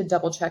to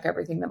double check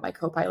everything that my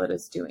co-pilot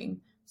is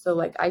doing. So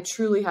like, I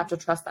truly have to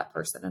trust that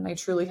person, and I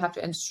truly have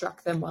to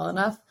instruct them well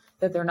enough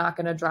that they're not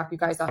going to drop you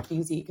guys off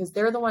easy, because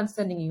they're the one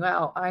sending you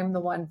out. I'm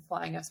the one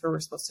flying us where we're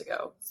supposed to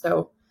go.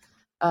 So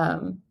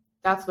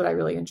that's what I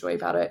really enjoy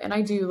about it. And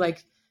I do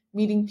like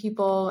meeting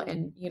people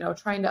and,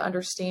 trying to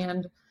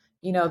understand,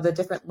 the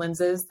different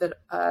lenses that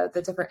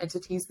the different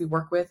entities we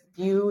work with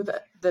view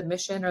the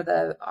mission or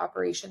the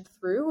operation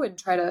through, and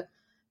try to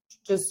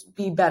just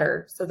be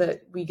better so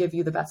that we give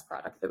you the best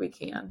product that we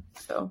can.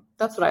 So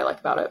that's what I like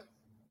about it.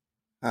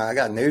 I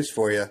got news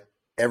for you.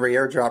 Every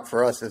airdrop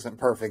for us isn't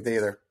perfect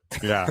either.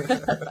 Yeah.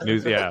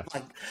 News. Yeah.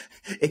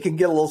 It can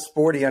get a little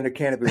sporty under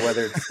canopy,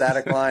 whether it's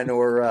static line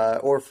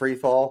or free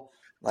fall.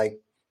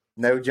 Like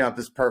no jump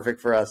is perfect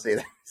for us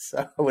either.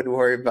 So I wouldn't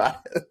worry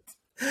about it.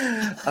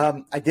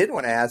 I did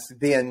want to ask,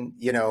 being,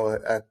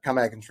 a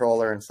combat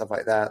controller and stuff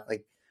like that,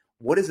 like,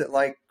 what is it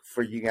like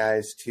for you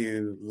guys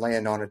to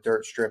land on a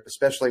dirt strip,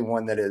 especially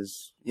one that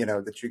is,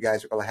 that you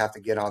guys are going to have to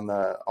get on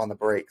the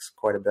brakes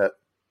quite a bit?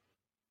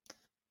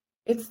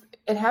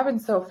 It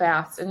happens so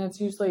fast, and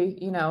it's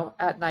usually,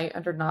 at night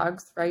under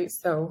nogs, right?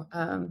 So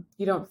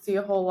you don't see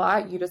a whole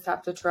lot. You just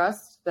have to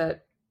trust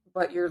that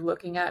what you're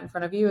looking at in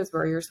front of you is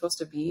where you're supposed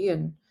to be,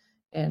 and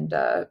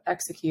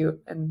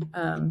execute.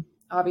 And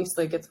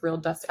obviously it gets real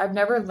dusty. I've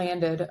never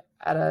landed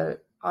on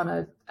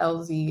a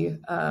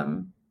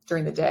LZ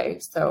during the day.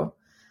 So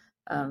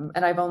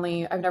and I've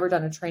never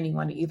done a training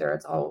one either.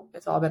 It's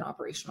all been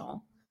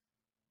operational.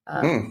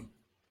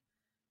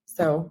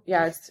 So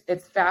yeah,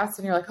 it's fast,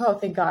 and you're like, oh,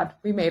 thank God,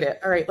 we made it.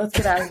 All right, let's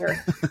get out of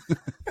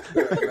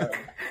here.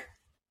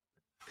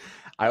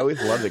 I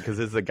always loved it because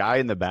as the guy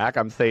in the back,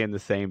 I'm saying the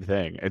same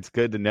thing. It's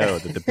good to know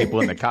that the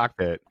people in the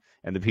cockpit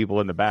and the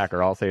people in the back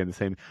are all saying the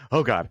same.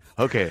 Oh God,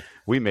 okay,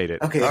 we made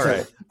it. Okay, all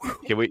right,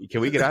 can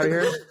we get out of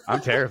here? I'm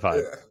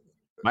terrified.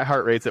 My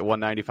heart rate's at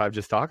 195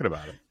 just talking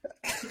about it.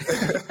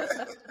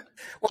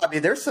 Well, I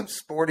mean, there's some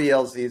sporty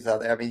LZs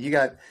out there. I mean, you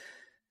got.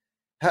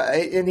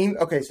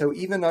 So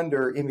even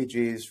under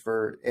MVGs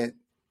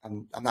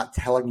I'm not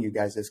telling you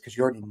guys this because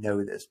you already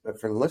know this, but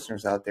for the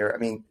listeners out there, I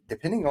mean,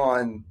 depending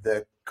on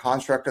the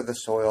construct of the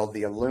soil,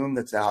 the loom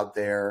that's out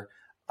there,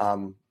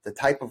 the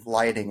type of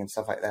lighting and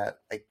stuff like that,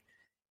 like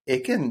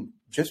it can,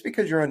 just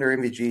because you're under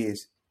MVGs,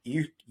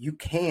 you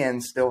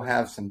can still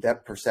have some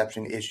depth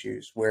perception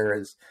issues.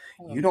 Whereas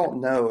you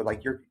don't know,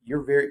 like you're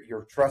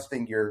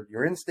trusting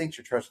your instincts,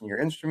 you're trusting your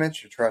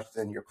instruments, you're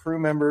trusting your crew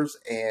members,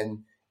 and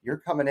you're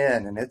coming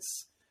in, and it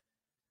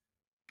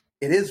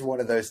is one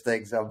of those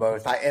things of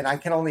both. I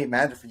can only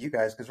imagine for you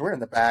guys, because we're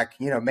in the back,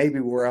 maybe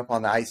we're up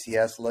on the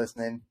ICS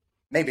listening,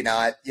 maybe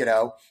not,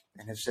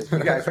 and it's just, you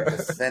guys are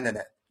just sending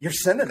it. You're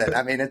sending it.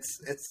 I mean,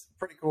 it's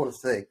pretty cool to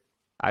see.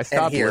 I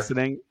stopped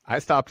listening. I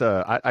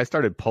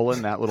started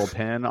pulling that little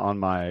pin on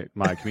my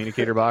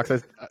communicator box.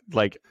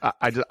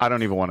 I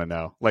don't even want to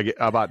know. Like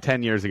about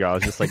 10 years ago, I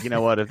was just like, you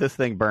know what? If this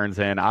thing burns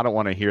in, I don't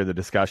want to hear the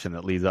discussion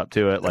that leads up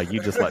to it. Like,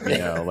 you just let me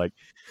know. Like,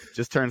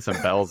 just turn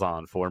some bells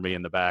on for me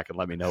in the back and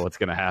let me know what's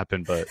going to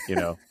happen. But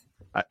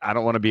I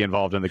don't want to be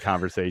involved in the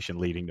conversation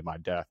leading to my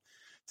death.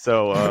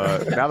 So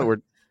now that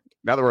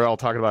we're all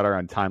talking about our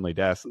untimely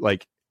deaths,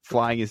 like,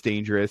 flying is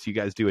dangerous. You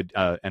guys do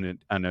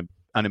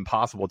an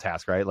impossible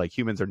task, right? Like,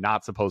 humans are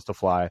not supposed to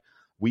fly.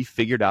 We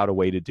figured out a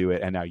way to do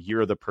it, and now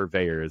you're the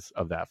purveyors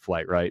of that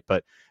flight, right?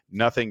 But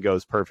nothing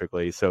goes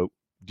perfectly. So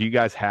do you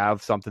guys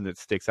have something that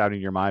sticks out in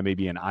your mind,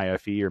 maybe an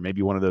IFE or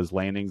maybe one of those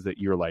landings that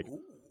you're like,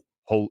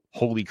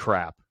 holy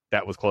crap,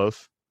 that was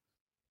close?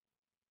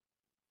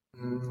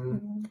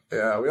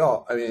 Yeah,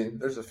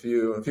 there's a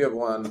few. If you have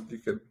one, you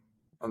could,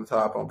 on the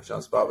top, I'll put you on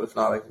the spot, but if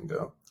not, I can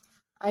go.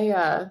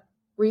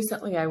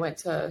 Recently I went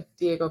to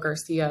Diego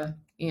Garcia,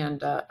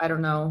 and I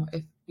don't know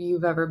if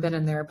you've ever been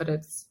in there, but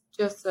it's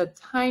just a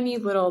tiny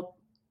little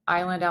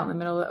island out in the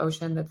middle of the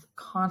ocean that's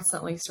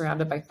constantly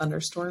surrounded by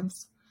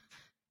thunderstorms.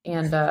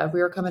 And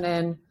we were coming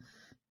in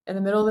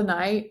the middle of the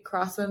night.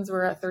 Crosswinds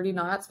were at 30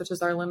 knots, which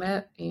is our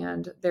limit.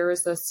 And there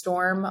was a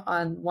storm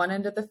on one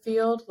end of the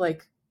field,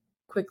 like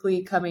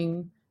quickly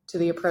coming to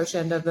the approach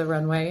end of the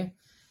runway.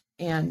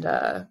 And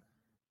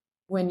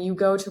when you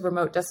go to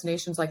remote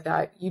destinations like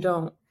that, they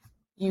don't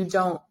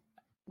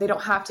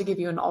have to give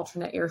you an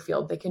alternate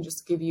airfield. They can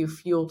just give you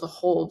fuel to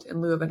hold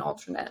in lieu of an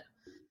alternate.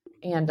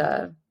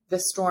 And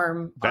this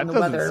storm on the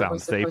weather doesn't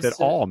sound safe at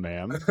all,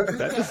 ma'am.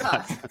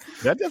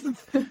 That doesn't.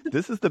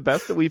 This is the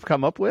best that we've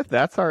come up with.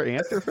 That's our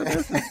answer for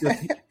this.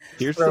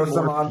 Here's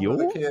some more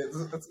fuel.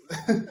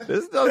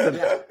 This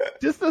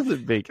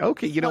doesn't make.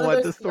 Okay, you know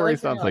what? This story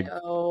sounds like.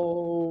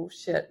 Oh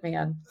shit,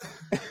 man!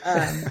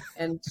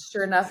 And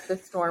sure enough,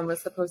 this storm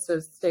was supposed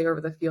to stay over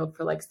the field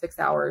for like 6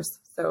 hours.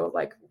 So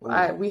like,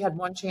 we had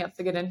one chance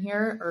to get in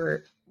here,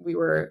 or we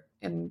were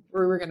going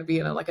to be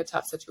in a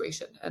tough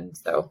situation, and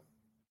so.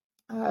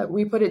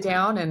 We put it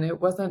down, and it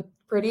wasn't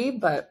pretty,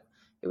 but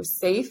it was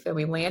safe, and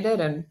we landed,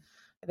 and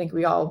I think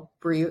we all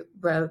breathed,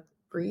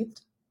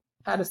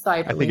 had a sigh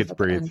of relief. I think it's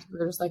breathed. We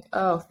were just like,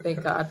 oh,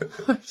 thank God.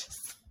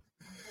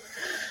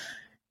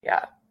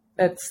 Yeah,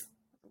 it's.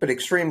 But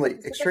extremely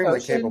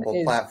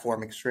capable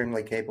platform,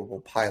 extremely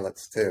capable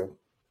pilots too.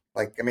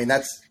 Like, I mean,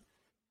 that's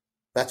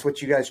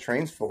what you guys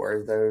trains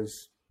for.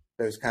 Those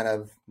kind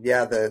of,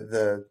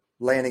 the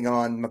landing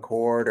on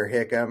McCord or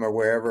Hickam or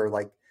wherever,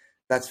 like.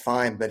 That's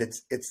fine, but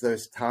it's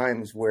those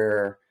times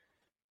where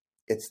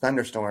it's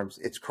thunderstorms,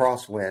 it's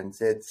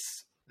crosswinds,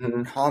 it's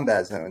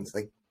combat zones.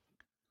 Like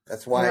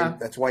that's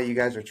why you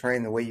guys are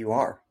trained the way you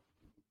are.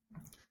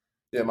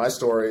 Yeah, my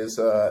story is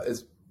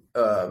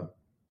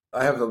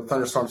I have the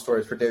thunderstorm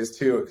stories for days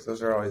too, because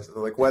those are always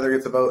like weather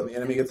gets a boat and the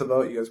enemy gets a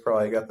boat. You guys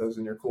probably got those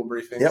in your cool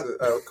briefings. Yep.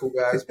 Cool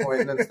guys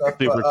pointing and stuff.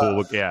 Super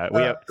cool. Yeah,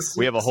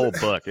 we have a whole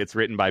book. It's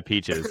written by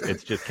Peaches.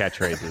 It's just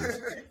catchphrases.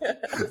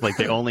 It's like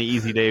the only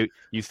easy day.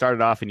 You start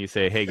it off and you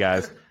say, "Hey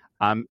guys,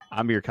 I'm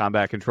your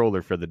combat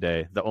controller for the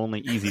day. The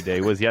only easy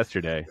day was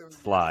yesterday.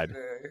 Slide."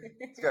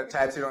 He's got a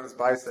tattoo on his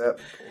bicep.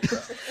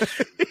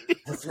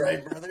 That's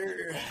right,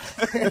 brother.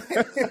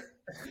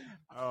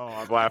 Oh,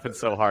 I'm laughing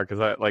so hard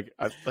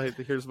because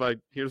here's my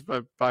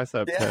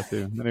bicep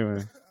tattoo.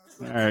 Anyway,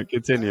 all right,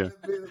 continue.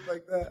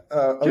 Like that.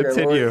 Okay,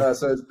 continue.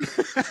 So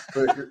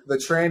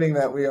the training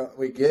that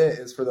we get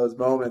is for those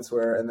moments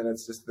where, and then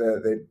it's just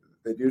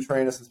they do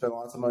train us and spend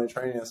lots of money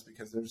training us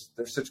because there's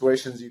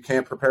situations you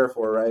can't prepare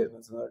for, right? And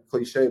that's another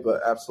cliche,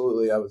 but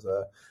absolutely, I was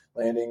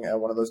landing at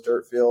one of those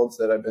dirt fields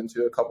that I've been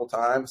to a couple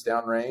times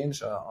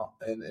downrange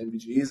in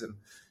NVGs, and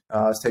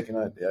I was taking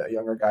a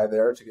younger guy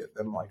there to get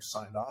them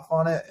signed off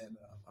on it, and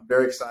I'm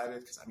very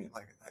excited because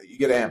you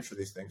get amped for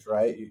these things,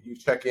 right? You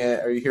check in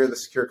or you hear the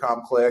secure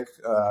comm click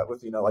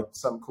with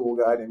some cool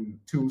guy named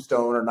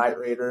Tombstone or Night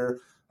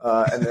Raider,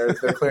 and they're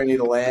clearing you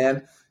to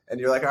land, and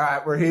you're like, all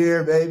right, we're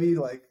here, baby,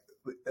 like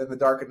in the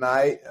dark of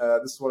night.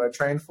 This is what I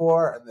trained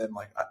for, and then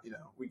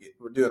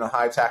we're doing a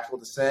high tactical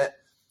descent.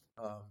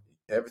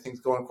 Everything's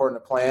going according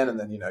to plan, and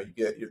then you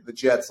get the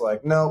jet's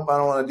like, nope, I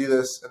don't want to do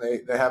this,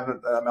 and they have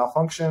a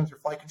malfunction with your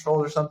flight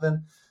controls or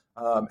something,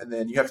 and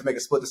then you have to make a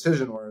split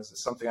decision. Where is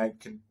this something I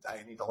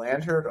need to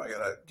land here? Do I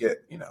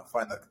gotta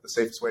find the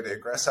safest way to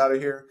egress out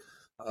of here?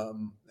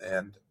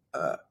 And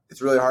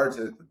it's really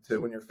hard to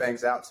when your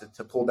fang's out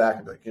to pull back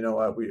and be like, you know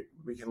what,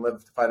 we can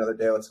live to fight another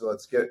day.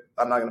 Let's get.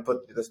 I'm not going to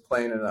put this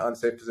plane in an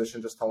unsafe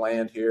position just to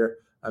land here.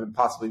 I'm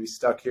possibly be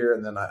stuck here,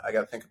 and then I got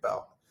to think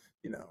about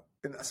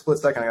in a split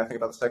second, I got to think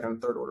about the second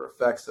and third order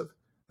effects of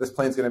this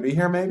plane's going to be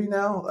here maybe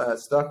now,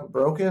 stuck,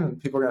 broken,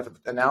 and people are going to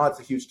have to, and now it's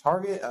a huge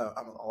target.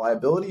 I'm a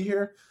liability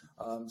here.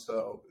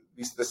 So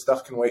this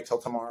stuff can wait till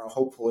tomorrow,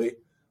 hopefully.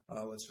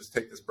 Let's just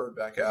take this bird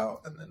back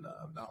out and then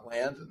not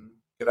land and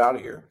get out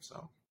of here.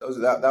 So that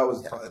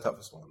was probably the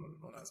toughest one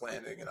when I was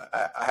landing. And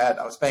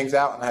I was fangs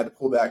out and I had to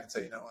pull back and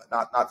say, you know what,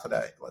 not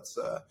today. Let's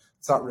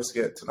not risk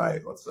it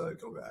tonight. Let's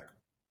go back.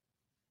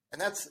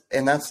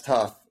 And that's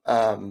tough.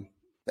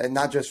 And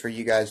not just for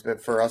you guys,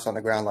 but for us on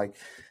the ground. Like,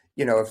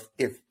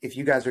 if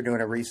you guys are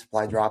doing a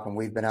resupply drop and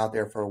we've been out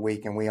there for a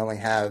week and we only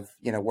have,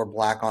 we're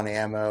black on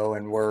ammo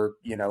and we're,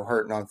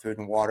 hurting on food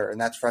and water,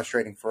 and that's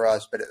frustrating for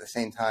us. But at the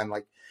same time,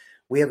 like,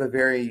 we have a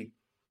very,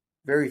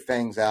 very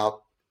fangs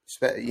out,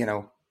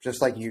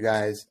 just like you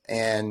guys.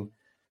 And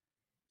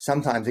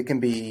sometimes it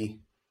can be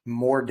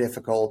more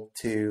difficult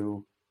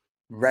to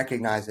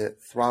recognize it,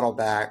 throttle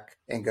back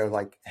and go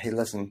like, hey,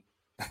 listen,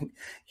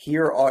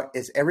 here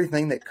is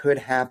everything that could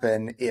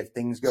happen if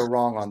things go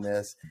wrong on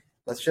this.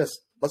 Let's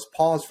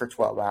pause for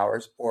 12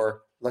 hours,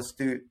 or let's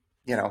do,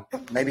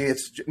 maybe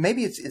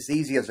it's as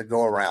easy as a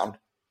go around,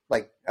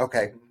 like,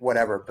 okay,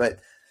 whatever. But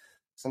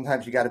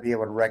sometimes you got to be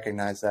able to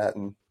recognize that.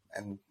 And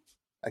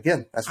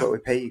again, that's what we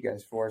pay you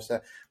guys for.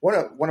 So one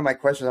of my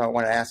questions I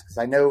want to ask, because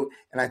I know,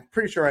 and I'm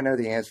pretty sure I know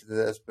the answer to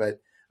this, but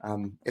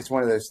it's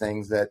one of those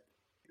things that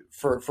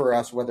for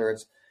us, whether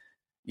it's,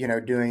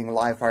 doing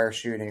live fire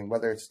shooting,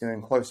 whether it's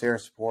doing close air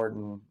support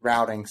and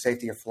routing,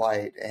 safety of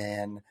flight,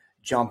 and,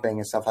 jumping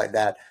and stuff like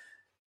that,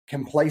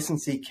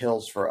 complacency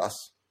kills for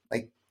us.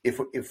 Like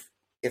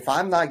if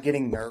I'm not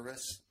getting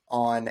nervous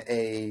on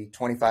a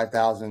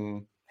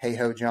 25,000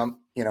 hey-ho jump,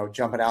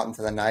 jumping out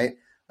into the night,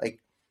 like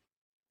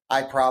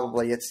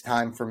it's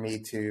time for me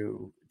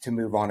to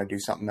move on and do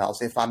something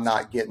else. If I'm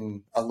not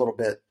getting a little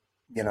bit,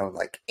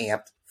 like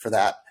amped for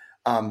that.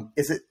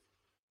 Is it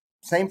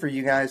same for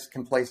you guys?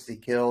 Complacency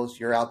kills.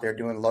 You're out there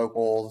doing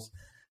local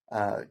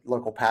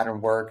pattern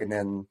work, and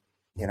then,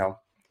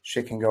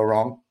 shit can go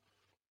wrong.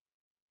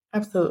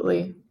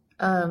 Absolutely.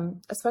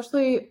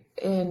 Especially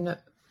in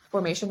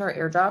formation or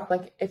airdrop.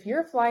 Like if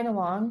you're flying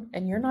along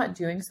and you're not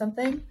doing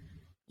something,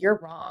 you're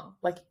wrong.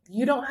 Like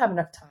you don't have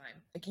enough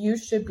time. Like you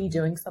should be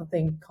doing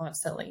something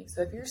constantly.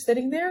 So if you're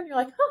sitting there and you're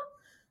like,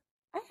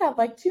 I have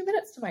like 2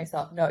 minutes to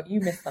myself. No,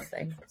 you missed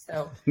something.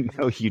 So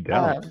no, you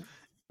don't.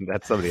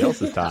 That's somebody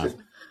else's time.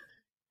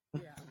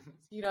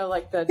 Yeah.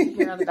 Like the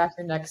hair on the back of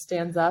your neck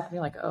stands up and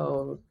you're like,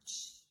 oh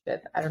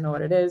shit, I don't know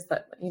what it is.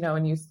 But,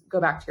 and you go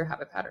back to your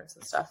habit patterns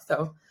and stuff.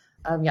 So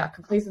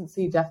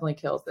complacency definitely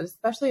kills. But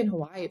especially in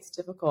Hawaii, it's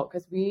difficult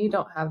because we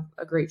don't have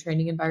a great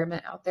training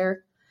environment out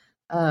there.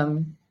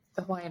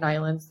 The Hawaiian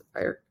Islands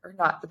are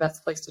not the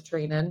best place to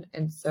train in.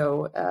 And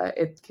so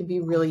it can be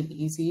really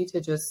easy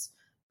to just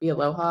be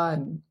aloha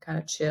and kind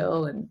of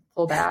chill and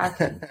pull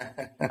back.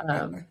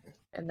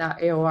 And that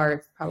AOR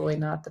is probably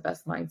not the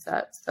best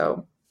mindset.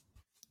 So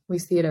we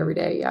see it every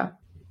day. Yeah.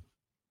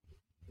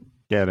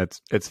 Yeah. And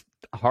it's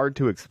hard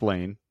to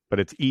explain, but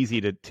it's easy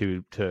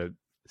to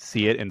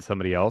see it in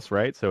somebody else.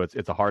 Right. So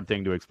it's a hard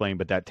thing to explain,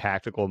 but that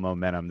tactical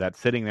momentum, that's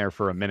sitting there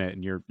for a minute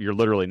and you're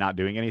literally not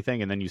doing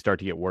anything. And then you start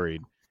to get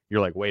worried.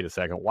 You're like, wait a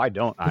second, why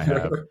don't I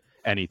have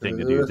anything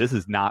to do? This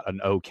is not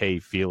an okay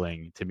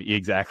feeling to me.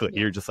 Exactly.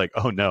 You're just like,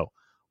 oh no.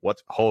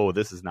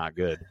 This is not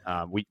good.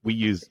 We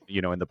use,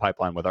 in the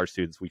pipeline with our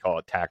students, we call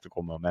it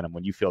tactical momentum.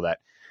 When you feel that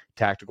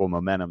tactical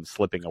momentum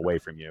slipping away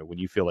from you, when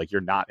you feel like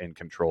you're not in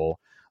control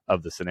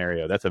of the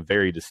scenario, that's a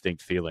very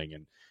distinct feeling.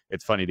 And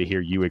it's funny to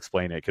hear you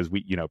explain it because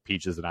we,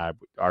 Peaches and I,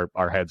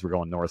 our heads were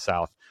going north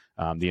south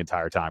the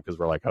entire time because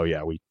we're like, oh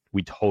yeah, we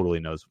totally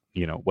knows,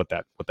 what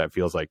that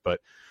feels like. But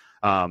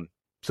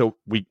so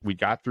we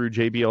got through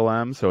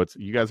JBLM. So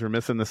you guys are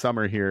missing the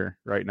summer here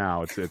right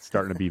now. It's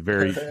starting to be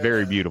very,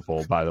 very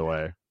beautiful, by the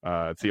way.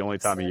 It's the only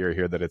time of year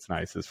here that it's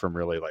nice is from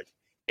really like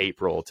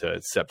April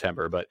to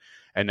September,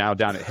 and now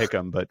down at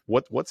Hickam. But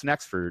what's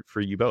next for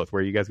you both?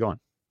 Where are you guys going?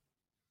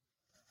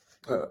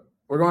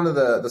 We're going to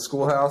the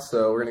schoolhouse,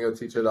 so we're going to go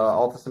teach at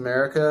Altus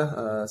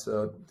America.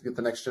 So to get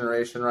the next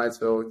generation, right?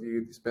 So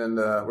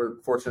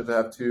we're fortunate to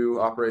have 2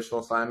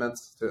 operational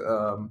assignments to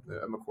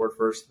McCord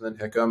first, and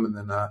then Hickam, and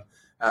then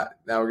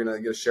now we're going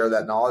to get to share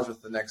that knowledge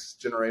with the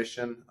next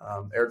generation.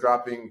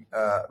 Airdropping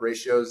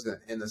ratios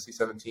in the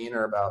C-17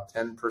 are about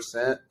 10%,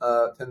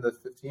 10 to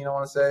 15, I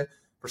want to say,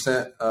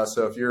 percent.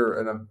 So if you're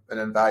an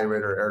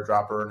evaluator,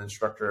 airdropper, an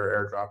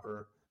instructor,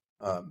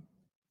 airdropper,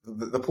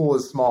 the pool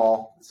is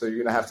small, so you're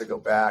going to have to go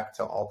back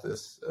to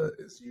Altus.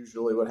 Is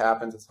usually what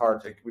happens. It's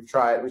hard to. We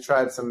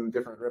tried some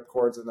different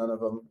ripcords and none of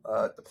them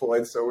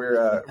deployed. So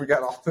we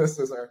got Altus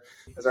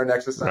as our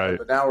next assignment.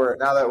 Right. But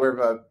now that we've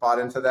bought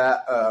into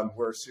that,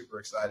 we're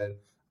super excited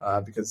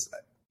because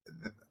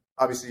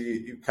obviously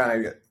you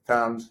kind of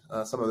found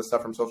some of the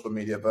stuff from social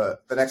media.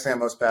 But the next thing I'm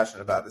most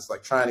passionate about is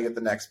like trying to get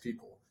the next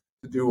people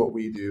to do what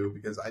we do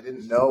because I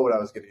didn't know what I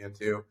was getting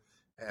into.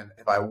 And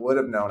if I would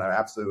have known, I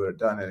absolutely would have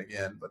done it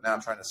again. But now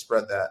I'm trying to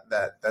spread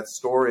that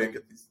story and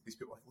get these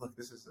people like, look,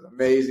 this is an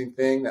amazing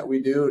thing that we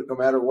do. No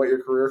matter what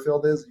your career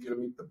field is, you're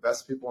going to meet the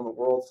best people in the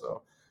world.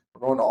 So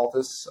we're going to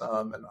Altus,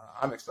 and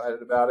I'm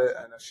excited about it.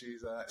 I know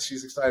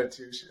she's excited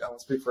too. I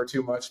won't speak for her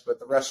too much, but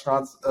the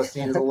restaurant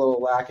scene is a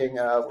little lacking.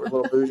 We're a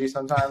little bougie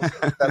sometimes.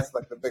 So that's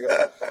like the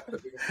biggest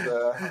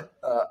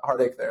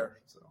heartache there.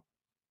 So.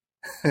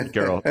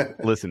 Girl,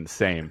 listen,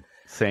 same.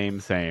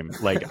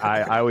 Like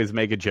I always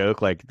make a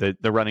joke, like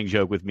the running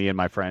joke with me and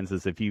my friends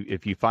is if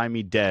you find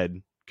me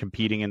dead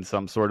competing in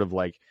some sort of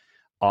like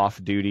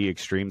off-duty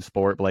extreme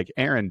sport, like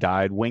Aaron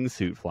died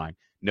wingsuit flying.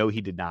 No,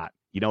 he did not.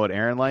 You know what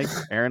Aaron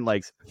likes? Aaron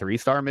likes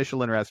 3-star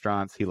Michelin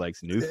restaurants. He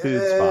likes new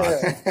food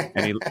spots,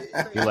 and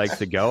he likes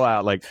to go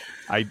out. Like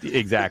I do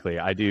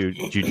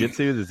jujitsu.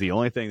 Is the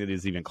only thing that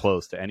is even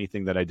close to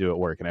anything that I do at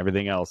work, and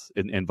everything else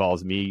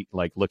involves me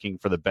like looking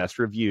for the best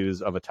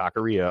reviews of a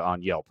taqueria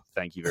on Yelp.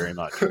 Thank you very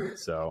much.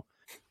 So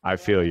I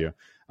feel you.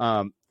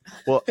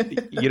 Well,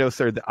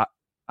 sir,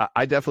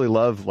 I definitely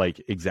love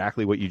like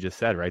exactly what you just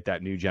said, right?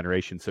 That new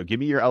generation. So give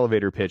me your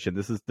elevator pitch. And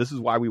this is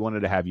why we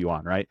wanted to have you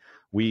on, right?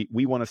 We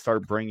want to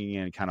start bringing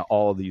in kind of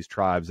all of these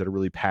tribes that are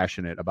really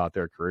passionate about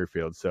their career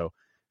field. So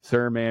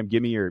sir, ma'am,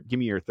 give me your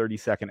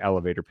 30-second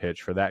elevator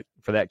pitch for that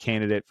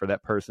candidate, for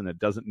that person that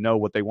doesn't know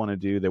what they want to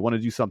do. They want to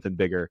do something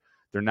bigger.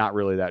 They're not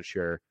really that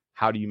sure.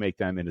 How do you make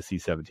them into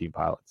C-17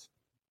 pilots?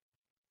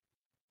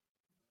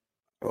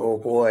 Oh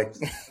boy.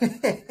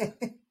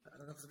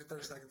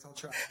 30 seconds, I'll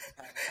try.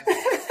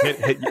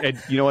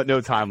 You know what?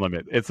 No time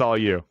limit. It's all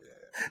you.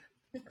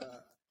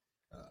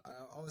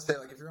 always say,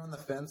 like, if you're on the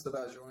fence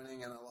about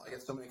joining, and I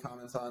get so many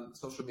comments on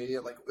social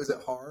media, like, is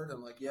it hard?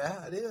 I'm like,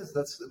 yeah, it is.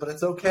 But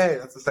it's okay.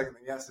 That's the second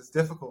thing. Yes, it's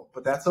difficult,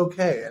 but that's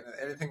okay. And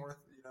anything worth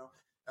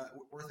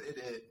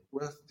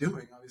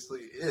doing,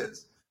 obviously,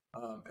 is.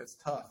 It's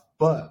tough,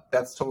 but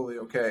that's totally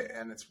okay,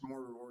 and it's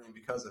more rewarding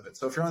because of it.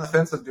 So if you're on the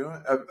fence of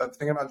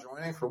thinking about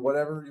joining for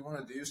whatever you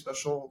want to do,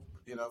 special,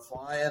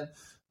 flying,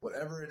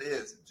 whatever it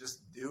is,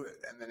 just do it.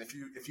 And then if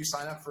you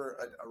sign up for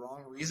a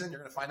wrong reason, you're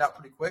going to find out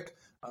pretty quick,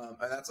 and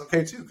that's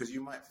okay too, because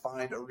you might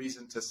find a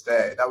reason to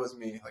stay. That was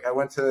me. Like, I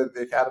went to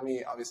the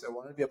academy. Obviously, I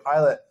wanted to be a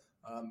pilot,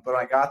 but when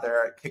I got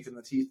there, I kicked in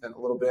the teeth in a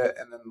little bit,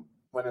 and then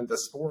went into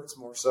sports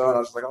more so. And I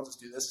was like, I'll just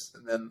do this,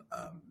 and then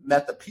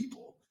met the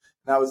people.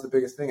 And that was the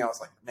biggest thing. I was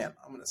like, man,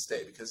 I'm going to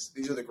stay because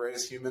these are the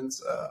greatest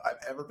humans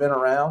I've ever been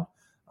around,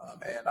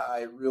 and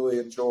I really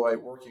enjoy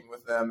working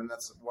with them, and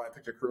that's why I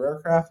picked a crew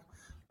aircraft.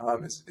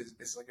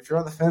 It's like, if you're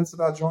on the fence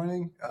about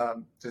joining,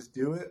 just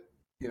do it,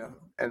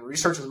 and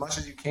research as much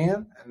as you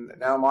can. And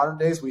now, modern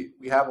days, we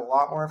have a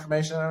lot more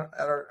information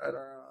at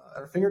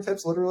our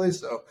fingertips, literally.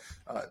 So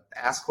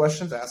ask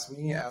questions, ask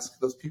me, ask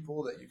those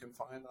people that you can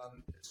find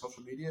on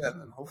social media,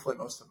 and then hopefully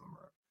most of them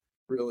are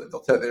really,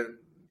 they'll tell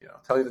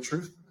you the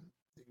truth.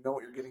 You know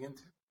what you're getting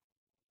into.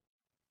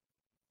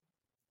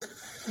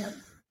 Yep.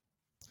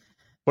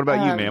 What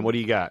about you, man? What do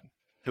you got?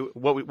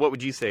 What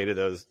would you say to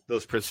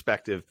those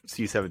prospective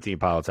C-17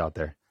 pilots out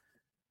there?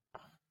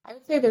 I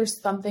would say there's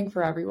something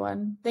for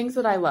everyone. Things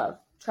that I love: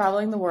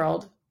 traveling the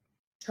world,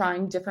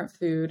 trying different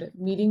food,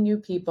 meeting new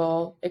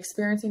people,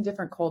 experiencing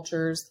different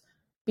cultures,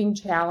 being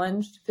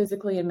challenged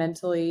physically and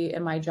mentally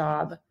in my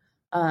job.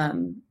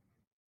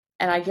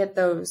 And I get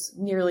those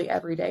nearly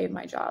every day in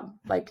my job.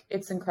 Like,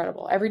 it's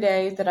incredible. Every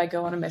day that I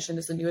go on a mission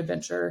is a new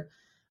adventure.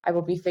 I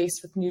will be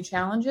faced with new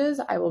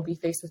challenges. I will be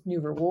faced with new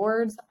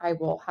rewards. I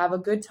will have a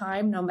good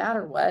time no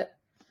matter what.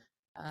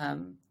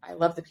 I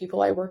love the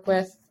people I work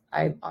with.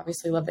 I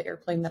obviously love the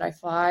airplane that I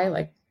fly.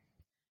 Like,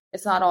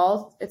 it's not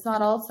all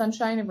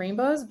sunshine and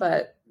rainbows,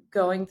 but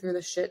going through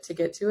the shit to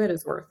get to it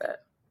is worth it.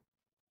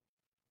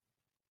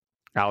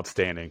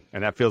 Outstanding.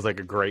 And that feels like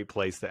a great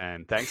place to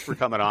end. Thanks for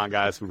coming on,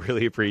 guys. We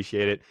really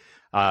appreciate it.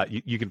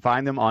 You can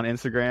find them on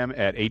Instagram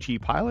at HE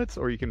Pilots,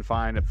 or you can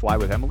find Fly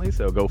with Emily.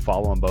 So go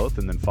follow them both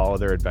and then follow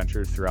their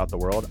adventures throughout the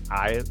world.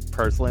 I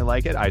personally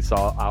like it. I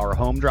saw our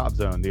home drop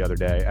zone the other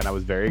day and I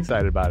was very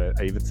excited about it.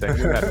 I even sent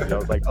you a message. I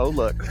was like, oh,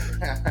 look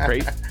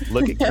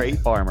at Crate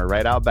Farmer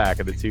right out back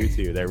of the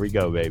 2-2. There we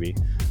go, baby.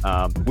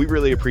 We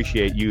really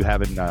appreciate you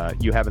having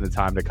the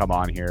time to come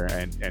on here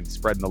and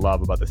spreading the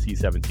love about the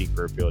C-17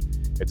 career field.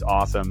 It's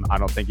awesome. I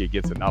don't think it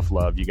gets enough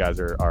love. You guys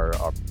are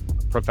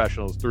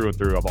professionals through and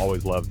through. I've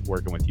always loved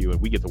working with you,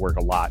 and we get to work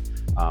a lot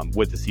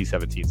with the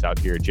C-17s out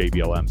here at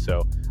JBLM.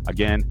 So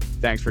again,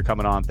 thanks for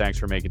coming on. Thanks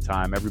for making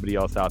time. Everybody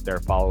else out there,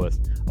 follow us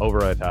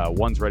over at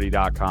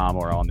onesready.com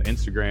or on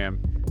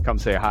Instagram. Come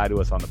say hi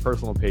to us on the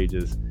personal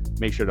pages.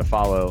 Make sure to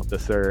follow the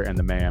sir and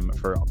the ma'am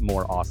for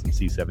more awesome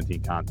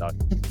C-17 content.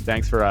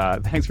 Thanks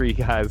for you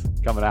guys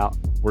coming out.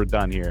 We're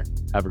done here.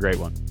 Have a great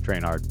one.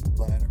 Train hard.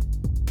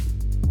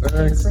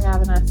 Thanks for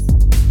having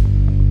us.